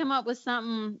probably come up with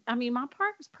something. I mean, my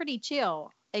park is pretty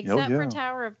chill, except for yeah.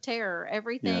 Tower of Terror.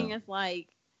 Everything is like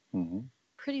hmm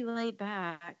pretty laid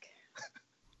back.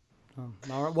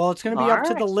 All right. Well, it's going to be All up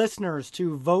to the right. listeners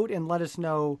to vote and let us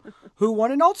know who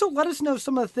won, and also let us know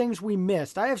some of the things we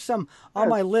missed. I have some on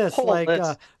my list, whole like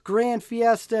list. Grand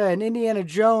Fiesta and Indiana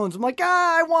Jones. I'm like,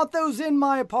 I want those in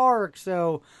my park.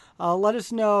 So let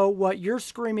us know what you're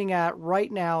screaming at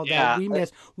right now that Yeah. we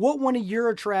missed. What one of your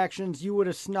attractions you would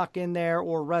have snuck in there,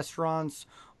 or restaurants,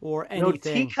 or anything. No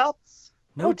teacups.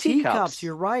 No teacups.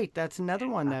 You're right. That's another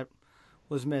one that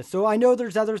was missed. So I know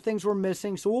there's other things we're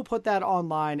missing. So we'll put that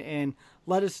online and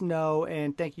let us know.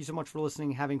 And thank you so much for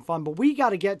listening, having fun. But we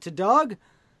got to get to Doug,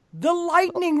 the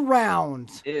lightning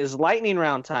round. It is lightning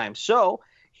round time. So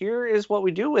here is what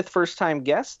we do with first-time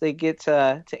guests. They get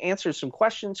to answer some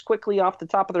questions quickly off the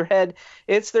top of their head.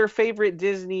 It's their favorite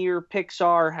Disney or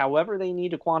Pixar, however they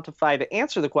need to quantify to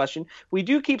answer the question. We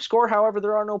do keep score, however,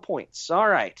 there are no points. All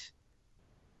right.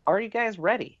 Are you guys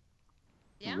ready?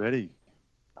 Yeah. Ready.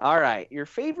 All right. Your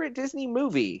favorite Disney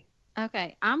movie?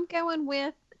 Okay, I'm going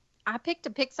with. I picked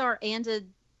a Pixar and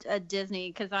a Disney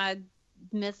because I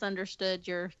misunderstood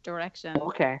your direction.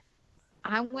 Okay.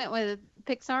 I went with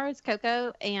Pixar's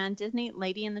Coco and Disney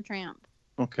Lady and the Tramp.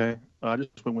 Okay. I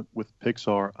just went with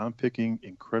Pixar. I'm picking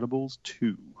Incredibles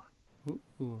 2.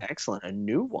 Ooh. Excellent. A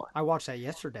new one. I watched that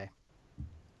yesterday.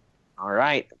 All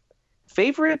right.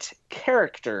 Favorite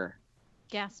character?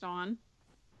 Gaston.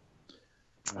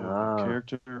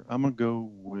 Character, I'm going to go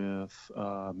with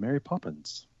Mary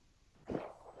Poppins.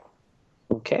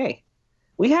 Okay.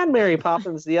 We had Mary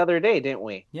Poppins the other day, didn't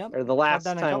we? Yep. Or the last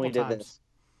done a time we couple did times. this.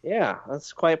 Yeah,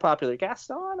 that's quite popular.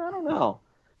 Gaston? I don't know.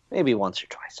 Maybe once or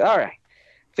twice. All right.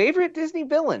 Favorite Disney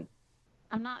villain?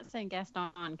 I'm not saying Gaston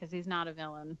because he's not a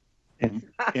villain. In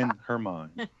her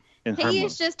mind. In her He mind.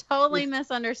 is just totally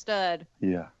misunderstood.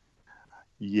 Yeah.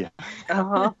 Yeah.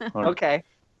 Uh-huh. All right. Okay.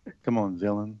 Come on,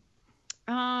 villain.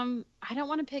 I don't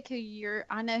want to pick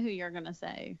I know who you're gonna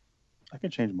say. I can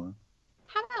change mine.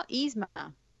 How about Yzma?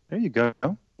 There you go.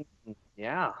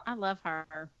 Yeah. I love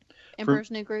her.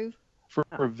 Emperor's New Groove. For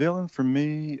a villain, for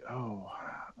me,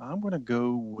 I'm going to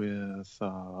go with,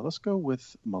 let's go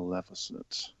with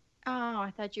Maleficent. Oh,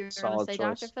 I thought you were Solid gonna say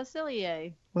choice. Dr.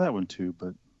 Facilier. Well, that one too,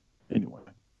 but anyway.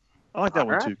 I like that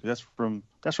one Alright. too, because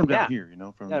that's from Yeah. down here,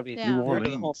 from Gotta be Yeah. New for the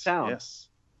Orleans. whole town. Yes.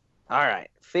 All right.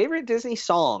 Favorite Disney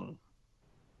song?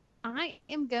 I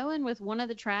am going with one of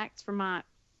the tracks from my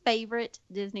favorite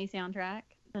Disney soundtrack,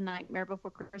 The Nightmare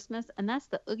Before Christmas, and that's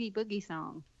the Oogie Boogie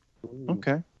song.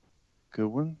 Okay. Good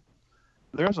one.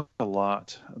 There's a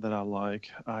lot that I like.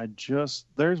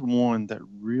 There's one that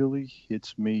really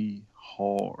hits me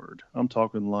hard. I'm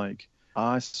talking like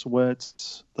eye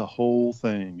sweats, the whole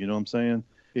thing. You know what I'm saying?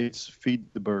 It's Feed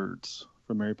the Birds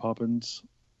from Mary Poppins.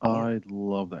 I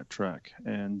love that track.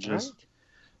 And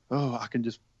I can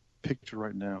just picture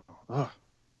right now. Oh,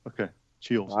 okay.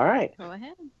 Chills. All right. Go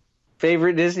ahead.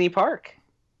 Favorite Disney park?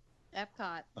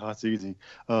 Epcot. Oh, it's easy.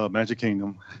 Magic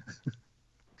Kingdom.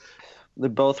 They're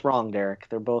both wrong, Derek.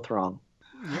 They're both wrong.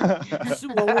 Well,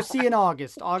 we'll see in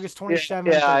August. August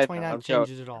 27th Yeah, I or know, 29th I'm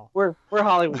changes it all. We're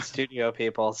Hollywood studio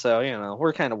people, so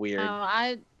we're kind of weird. Oh,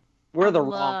 I We're the wrong.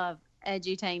 love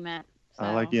edutainment. I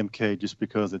so. like MK just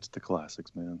because it's the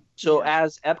classics, man. So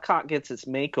as Epcot gets its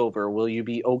makeover, will you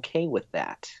be okay with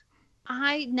that?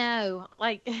 I know.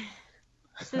 Like,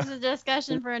 this is a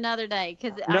discussion for another day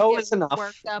because No I is get enough.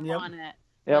 worked up Yep. on it.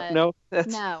 Yep. But No, that's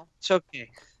No. it's okay.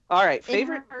 All right.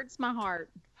 Favorite It hurts my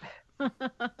heart.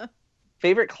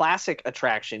 Favorite classic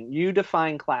attraction? You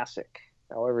define classic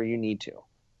however you need to.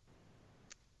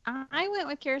 I went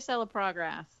with Carousel of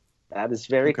Progress. That is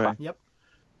very Okay. Yep.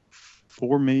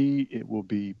 For me, it will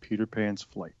be Peter Pan's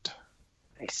Flight.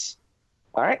 nice.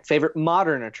 All right. Favorite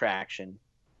modern attraction?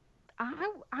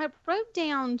 I wrote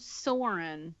down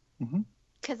Soarin' Mhm.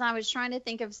 because I was trying to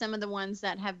think of some of the ones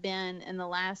that have been in the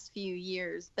last few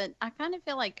years, but I kind of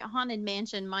feel like Haunted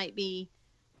Mansion might be.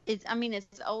 It's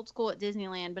old school at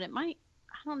Disneyland, but it might.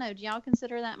 I don't know. Do y'all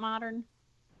consider that modern?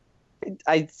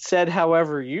 I said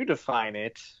however you define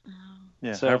it.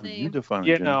 Yeah, So, however you define it,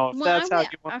 You Jen. know, if Well, that's I how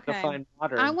went- you want to okay. define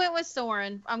modern. I went with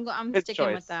Soarin'. I'm Good sticking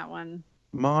choice. with that one.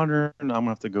 Modern, I'm going to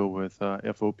have to go with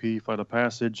FOP, Flight of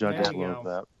Passage. I There just you love go.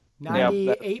 that.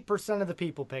 98% of the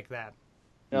people pick that.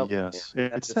 Yep. Yes.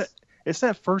 Yeah, It's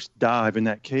that first dive in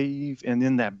that cave and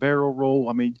then that barrel roll.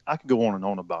 I mean, I could go on and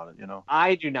on about it, you know.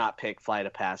 I do not pick Flight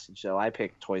of Passage, though. I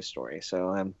pick Toy Story, so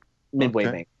I'm midway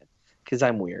Okay. making it because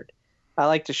I'm weird. I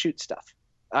like to shoot stuff.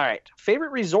 All right.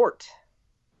 Favorite resort?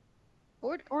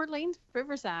 Orleans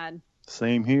Riverside.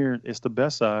 Same here. It's the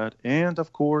best side. And,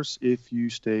 of course, if you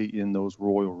stay in those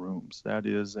royal rooms, that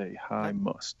is a high That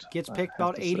must. Gets I picked have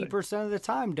about to say. 80% of the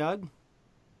time, Doug.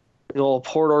 The old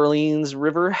Port Orleans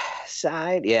River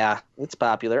side. Yeah, it's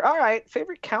popular. All right.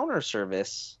 Favorite counter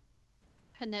service?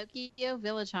 Pinocchio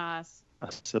Village House. I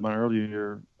said mine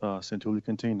earlier, Centulia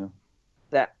Cantina.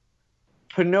 That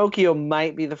Pinocchio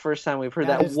might be the first time we've heard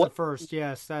that. That is the first,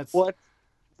 yes. That's.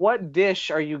 What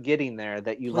dish are you getting there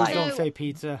that you Please like? don't say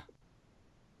pizza.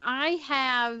 I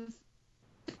have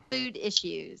food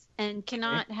issues and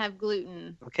cannot have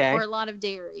gluten Okay. or a lot of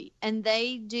dairy. And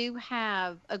they do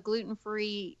have a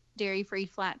gluten-free, dairy-free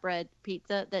flatbread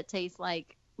pizza that tastes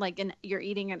like you're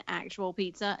eating an actual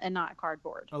pizza and not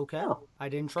cardboard. Okay. Oh. I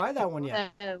didn't try that one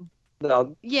yet. So,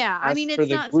 No, yeah, I as mean, for it's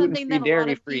the not something that a lot of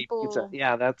dairy-free people. pizza.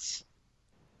 Yeah, that's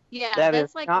That's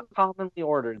is like not commonly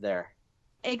ordered there.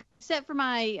 except for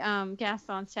my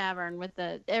Gaston's Tavern with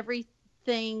everything.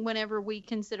 Whenever we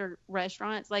consider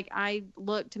restaurants, like I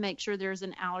look to make sure there's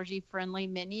an allergy-friendly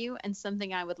menu and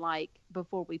something I would like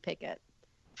before we pick it.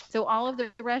 So all of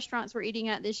the restaurants we're eating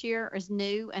at this year is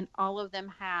new, and all of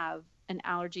them have an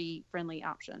allergy-friendly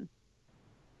option.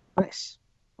 Nice.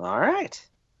 All right.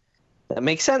 That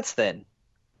makes sense then.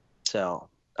 So,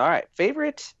 all right.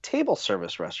 Favorite table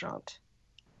service restaurant?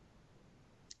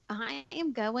 I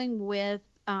am going with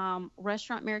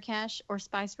Restaurant Marrakesh or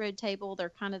Spice Road Table. They're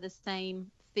kind of the same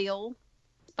feel.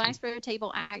 Spice Road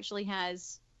Table actually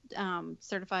has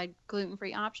certified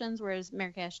gluten-free options, whereas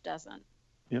Marrakesh doesn't.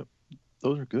 Yep.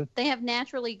 Those are good. They have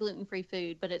naturally gluten-free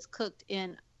food, but it's cooked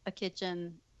in a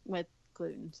kitchen with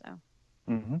gluten. So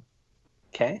hmm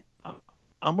Okay.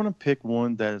 I'm going to pick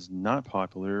one that is not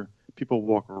popular. People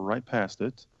walk right past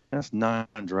it. That's Nine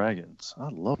Dragons. I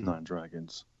love Nine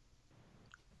Dragons.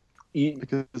 You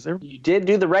Because did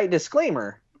do the right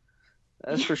disclaimer.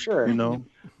 That's for sure. you know,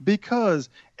 because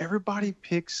everybody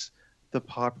picks the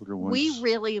popular ones. we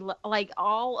really like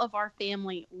all of our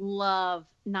family love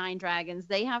Nine Dragons.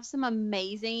 They have some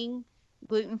amazing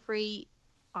gluten-free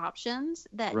options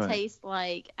that Right. taste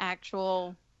like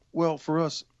actual. Well, for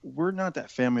us, we're not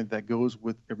that family that goes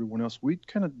with everyone else. We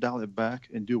kind of dial it back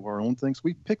and do our own things.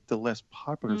 We pick the less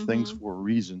popular things for a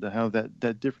reason, to have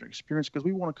that different experience, because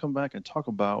we want to come back and talk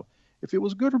about if it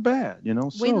was good or bad, you know.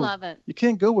 So We love it. you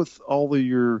can't go with all of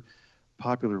your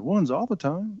popular ones all the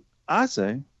time, I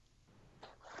say.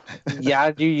 You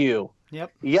gotta do you.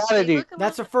 Yep. You gotta They do. look a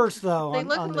That's a little- first, though, They on,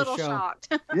 look a on this little show. shocked.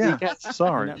 Yeah, Yeah.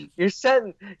 sorry. You're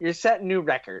setting new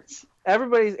records.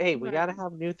 Everybody's we Right. gotta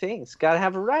have new things. Gotta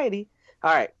have variety.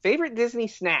 All right. Favorite Disney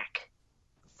snack?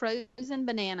 Frozen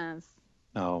bananas.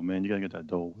 Oh, man, you got to get that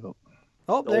Dole Whip.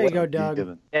 Oh, there you go,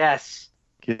 Doug. Yes.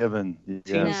 Given. No,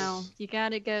 Yes. you got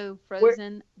to go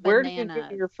frozen Where do you bananas.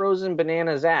 get your frozen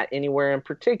bananas at? Anywhere in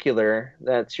particular?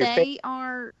 That's your favorite? They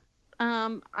are.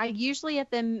 I usually at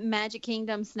the Magic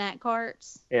Kingdom snack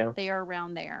carts. Yeah. They are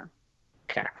around there.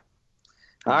 Okay.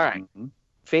 All right. Mhm.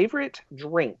 Favorite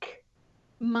drink?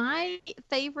 My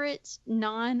favorite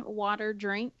non-water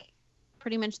drink,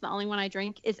 pretty much the only one I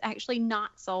drink, is actually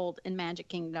not sold in Magic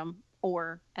Kingdom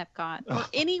or Epcot or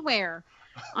anywhere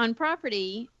on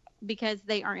property because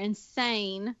they are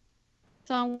insane.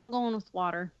 So I'm going with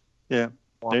water. Yeah,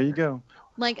 there you go.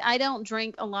 Like, I don't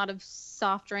drink a lot of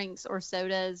soft drinks or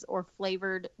sodas or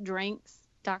flavored drinks.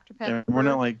 Dr. Pepper. And we're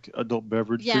not like adult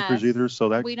beverage drinkers Yes. either, so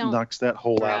that We don't- knocks that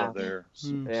whole out of Yeah. there. So,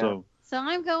 Mm. Yeah. so So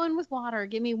I'm going with water.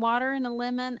 Give me water and a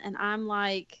lemon, and I'm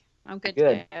good Good.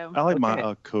 to go. I like my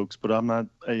Okay. Cokes, but I'm not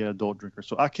a adult drinker,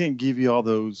 so I can't give you all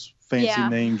those fancy Yeah.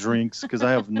 name drinks because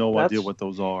I have no That's- idea what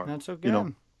those are. That's okay. You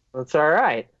know, That's all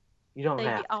right. You don't They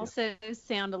have to. also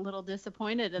sound a little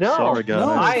disappointed. In No. that. Sorry,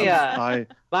 guys.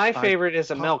 My favorite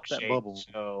is a popped that milkshake. bubble.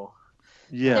 So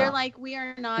Yeah. They're like, we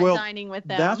are not Well, dining with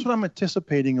them. That's what I'm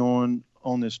anticipating on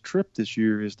this trip this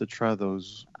year is to try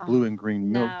those blue and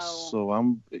green milks. no.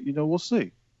 So we'll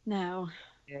see. No.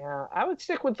 yeah, I would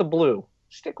stick with the blue.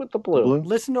 Stick with the The blue. blue?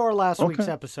 Listen to our last Okay. week's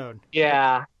episode.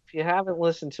 Yeah, if you haven't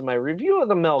listened to my review of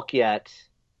the milk yet,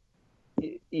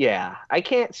 yeah, I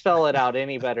can't spell it out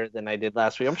any better than I did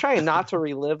last week. I'm trying not to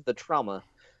relive the trauma.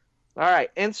 All right,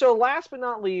 and so last but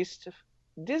not least,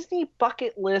 Disney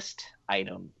bucket list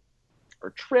item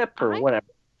or trip or whatever.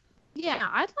 Yeah,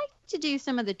 I'd like to do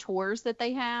some of the tours that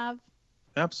they have.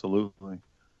 Absolutely.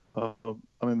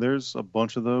 There's a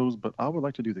bunch of those, but I would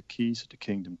like to do the Keys to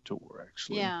Kingdom tour,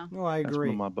 actually. Yeah. No, I That's one agree.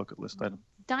 of my bucket list items.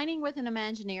 Dining with an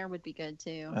Imagineer would be good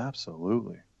too.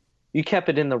 Absolutely. You kept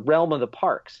it in the realm of the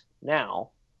parks. Now,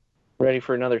 ready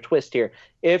for another twist here.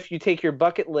 If you take your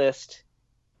bucket list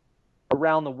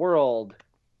around the world,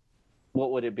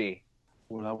 what would it be?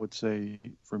 What I would say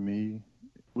for me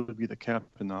would be the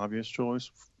Captain Obvious choice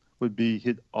would be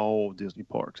hit all Disney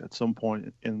parks at some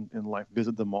point in life,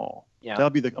 visit them all. Yeah.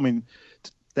 That'd be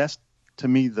that's to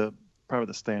me probably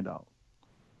the standout.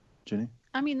 Jenny?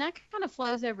 I mean, that kind of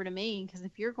flows over to me because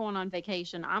if you're going on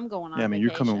vacation, I'm going on Yeah, vacation.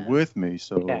 you're coming with me,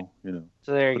 so Okay.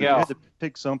 So there you But if you go. had to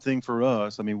pick something for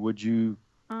us, would you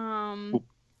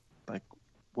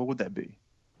what would that be?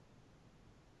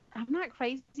 I'm not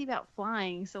crazy about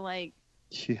flying, so like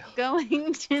Yeah.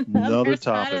 going to the Another other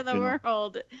side topic, of the you know.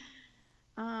 world.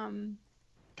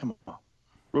 Come on.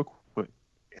 Real quick.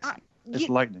 It's You-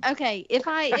 lightning. Okay, if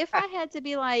I had to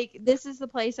be like, this is the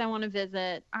place I want to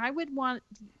visit, I would want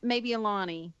maybe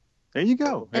Alani. There you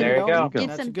go. There you go. Get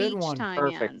That's some a good beach one. time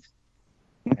Perfect.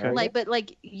 Okay. in.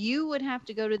 But you would have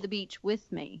to go to the beach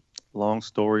with me. Long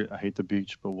story. I hate the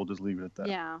beach, but we'll just leave it at that.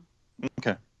 Yeah.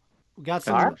 Okay. We got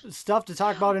some All stuff to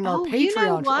talk about in our Oh, Patreon. you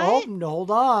know what? Oh, no,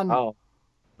 hold on. Oh,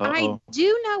 Uh-oh. I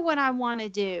do know what I want to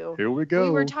do. Here we go. We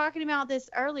were talking about this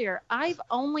earlier. I've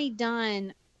only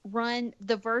done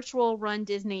the virtual Run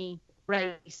Disney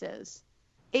races.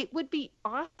 It would be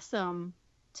awesome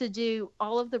to do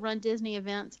all of the Run Disney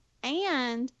events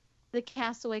and the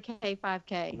Castaway K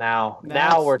 5K. now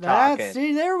That's- we're talking.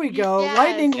 See, there we go. Yes.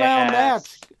 Lightning round Yes.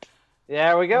 match.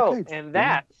 There we go. Okay, And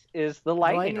that is the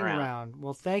lightning round. round.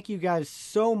 Well, thank you guys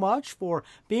so much for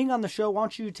being on the show. Why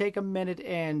don't you take a minute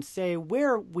and say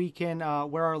where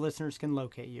where our listeners can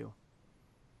locate you?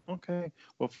 Okay.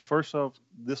 Well, first off,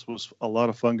 this was a lot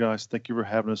of fun, guys. Thank you for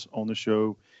having us on the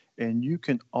show. And you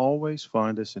can always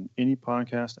find us in any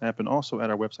podcast app and also at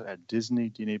our website at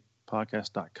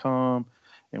DisneyDNApodcast.com.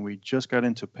 And we just got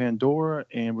into Pandora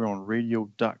and we're on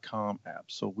radio.com app.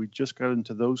 So we just got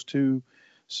into those two.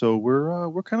 So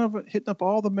we're kind of hitting up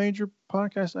all the major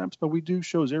podcast apps, but we do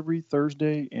shows every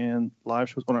Thursday and live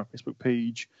shows on our Facebook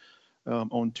page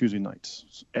on Tuesday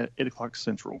nights at 8 o'clock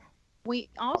Central. We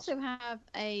also have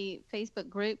a Facebook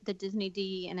group, the Disney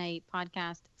DNA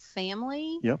Podcast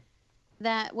Family. Yep.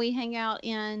 That we hang out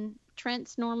in.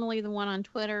 Trent's normally the one on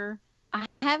Twitter. I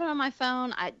have it on my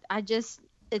phone.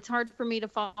 It's hard for me to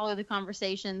follow the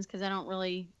conversations because I don't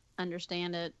really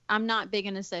understand it. I'm not big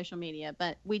into social media,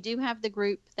 but we do have the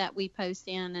group that we post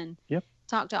in and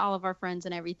talk to all of our friends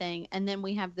and everything. And then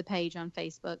we have the page on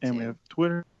Facebook And too. we have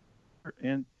Twitter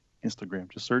and Instagram.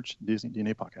 Just search Disney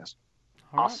DNA Podcast.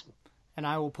 All right. Awesome. And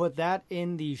I will put that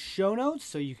in the show notes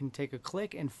so you can take a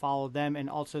click and follow them. And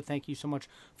also thank you so much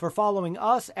for following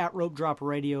us at Rope Drop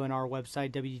Radio and our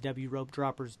website,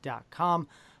 www.ropedroppers.com.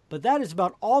 But that is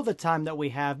about all the time that we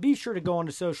have. Be sure to go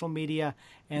onto social media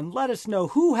and let us know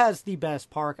who has the best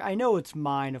park. I know it's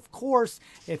mine, of course,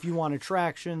 if you want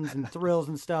attractions and thrills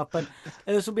and stuff. But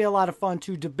this will be a lot of fun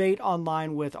to debate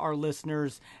online with our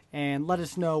listeners and let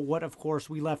us know what, of course,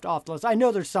 we left off the list. I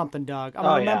know there's something, Doug. I'm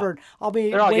Oh, remembered. I'll be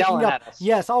They're all waking yelling up. at us.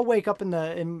 Yes, I'll wake up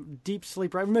in deep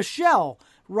sleep. Right, Michelle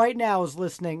right now is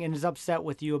listening and is upset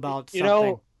with you about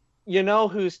something. You know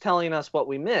who's telling us what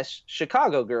we missed?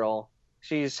 Chicago Girl.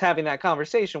 She's having that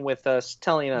conversation with us,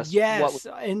 telling us Yes,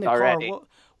 what in the already. car. Well,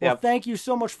 Yep. thank you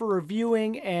so much for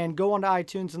reviewing, and go onto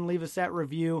iTunes and leave us that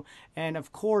review. And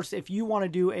of course, if you want to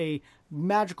do a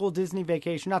magical Disney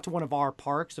vacation, not to one of our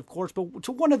parks, of course, but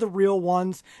to one of the real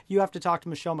ones, you have to talk to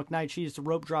Michelle McKnight. She is the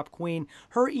Rope Drop Queen.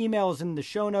 Her email is in the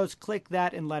show notes. Click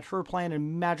that and let her plan a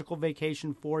magical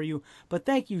vacation for you. But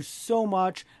thank you so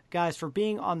much, guys, for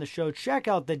being on the show. Check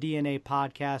out the DNA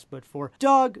podcast. But for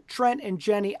Doug, Trent, and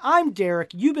Jenny, I'm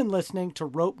Derek. You've been listening to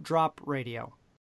Rope Drop Radio.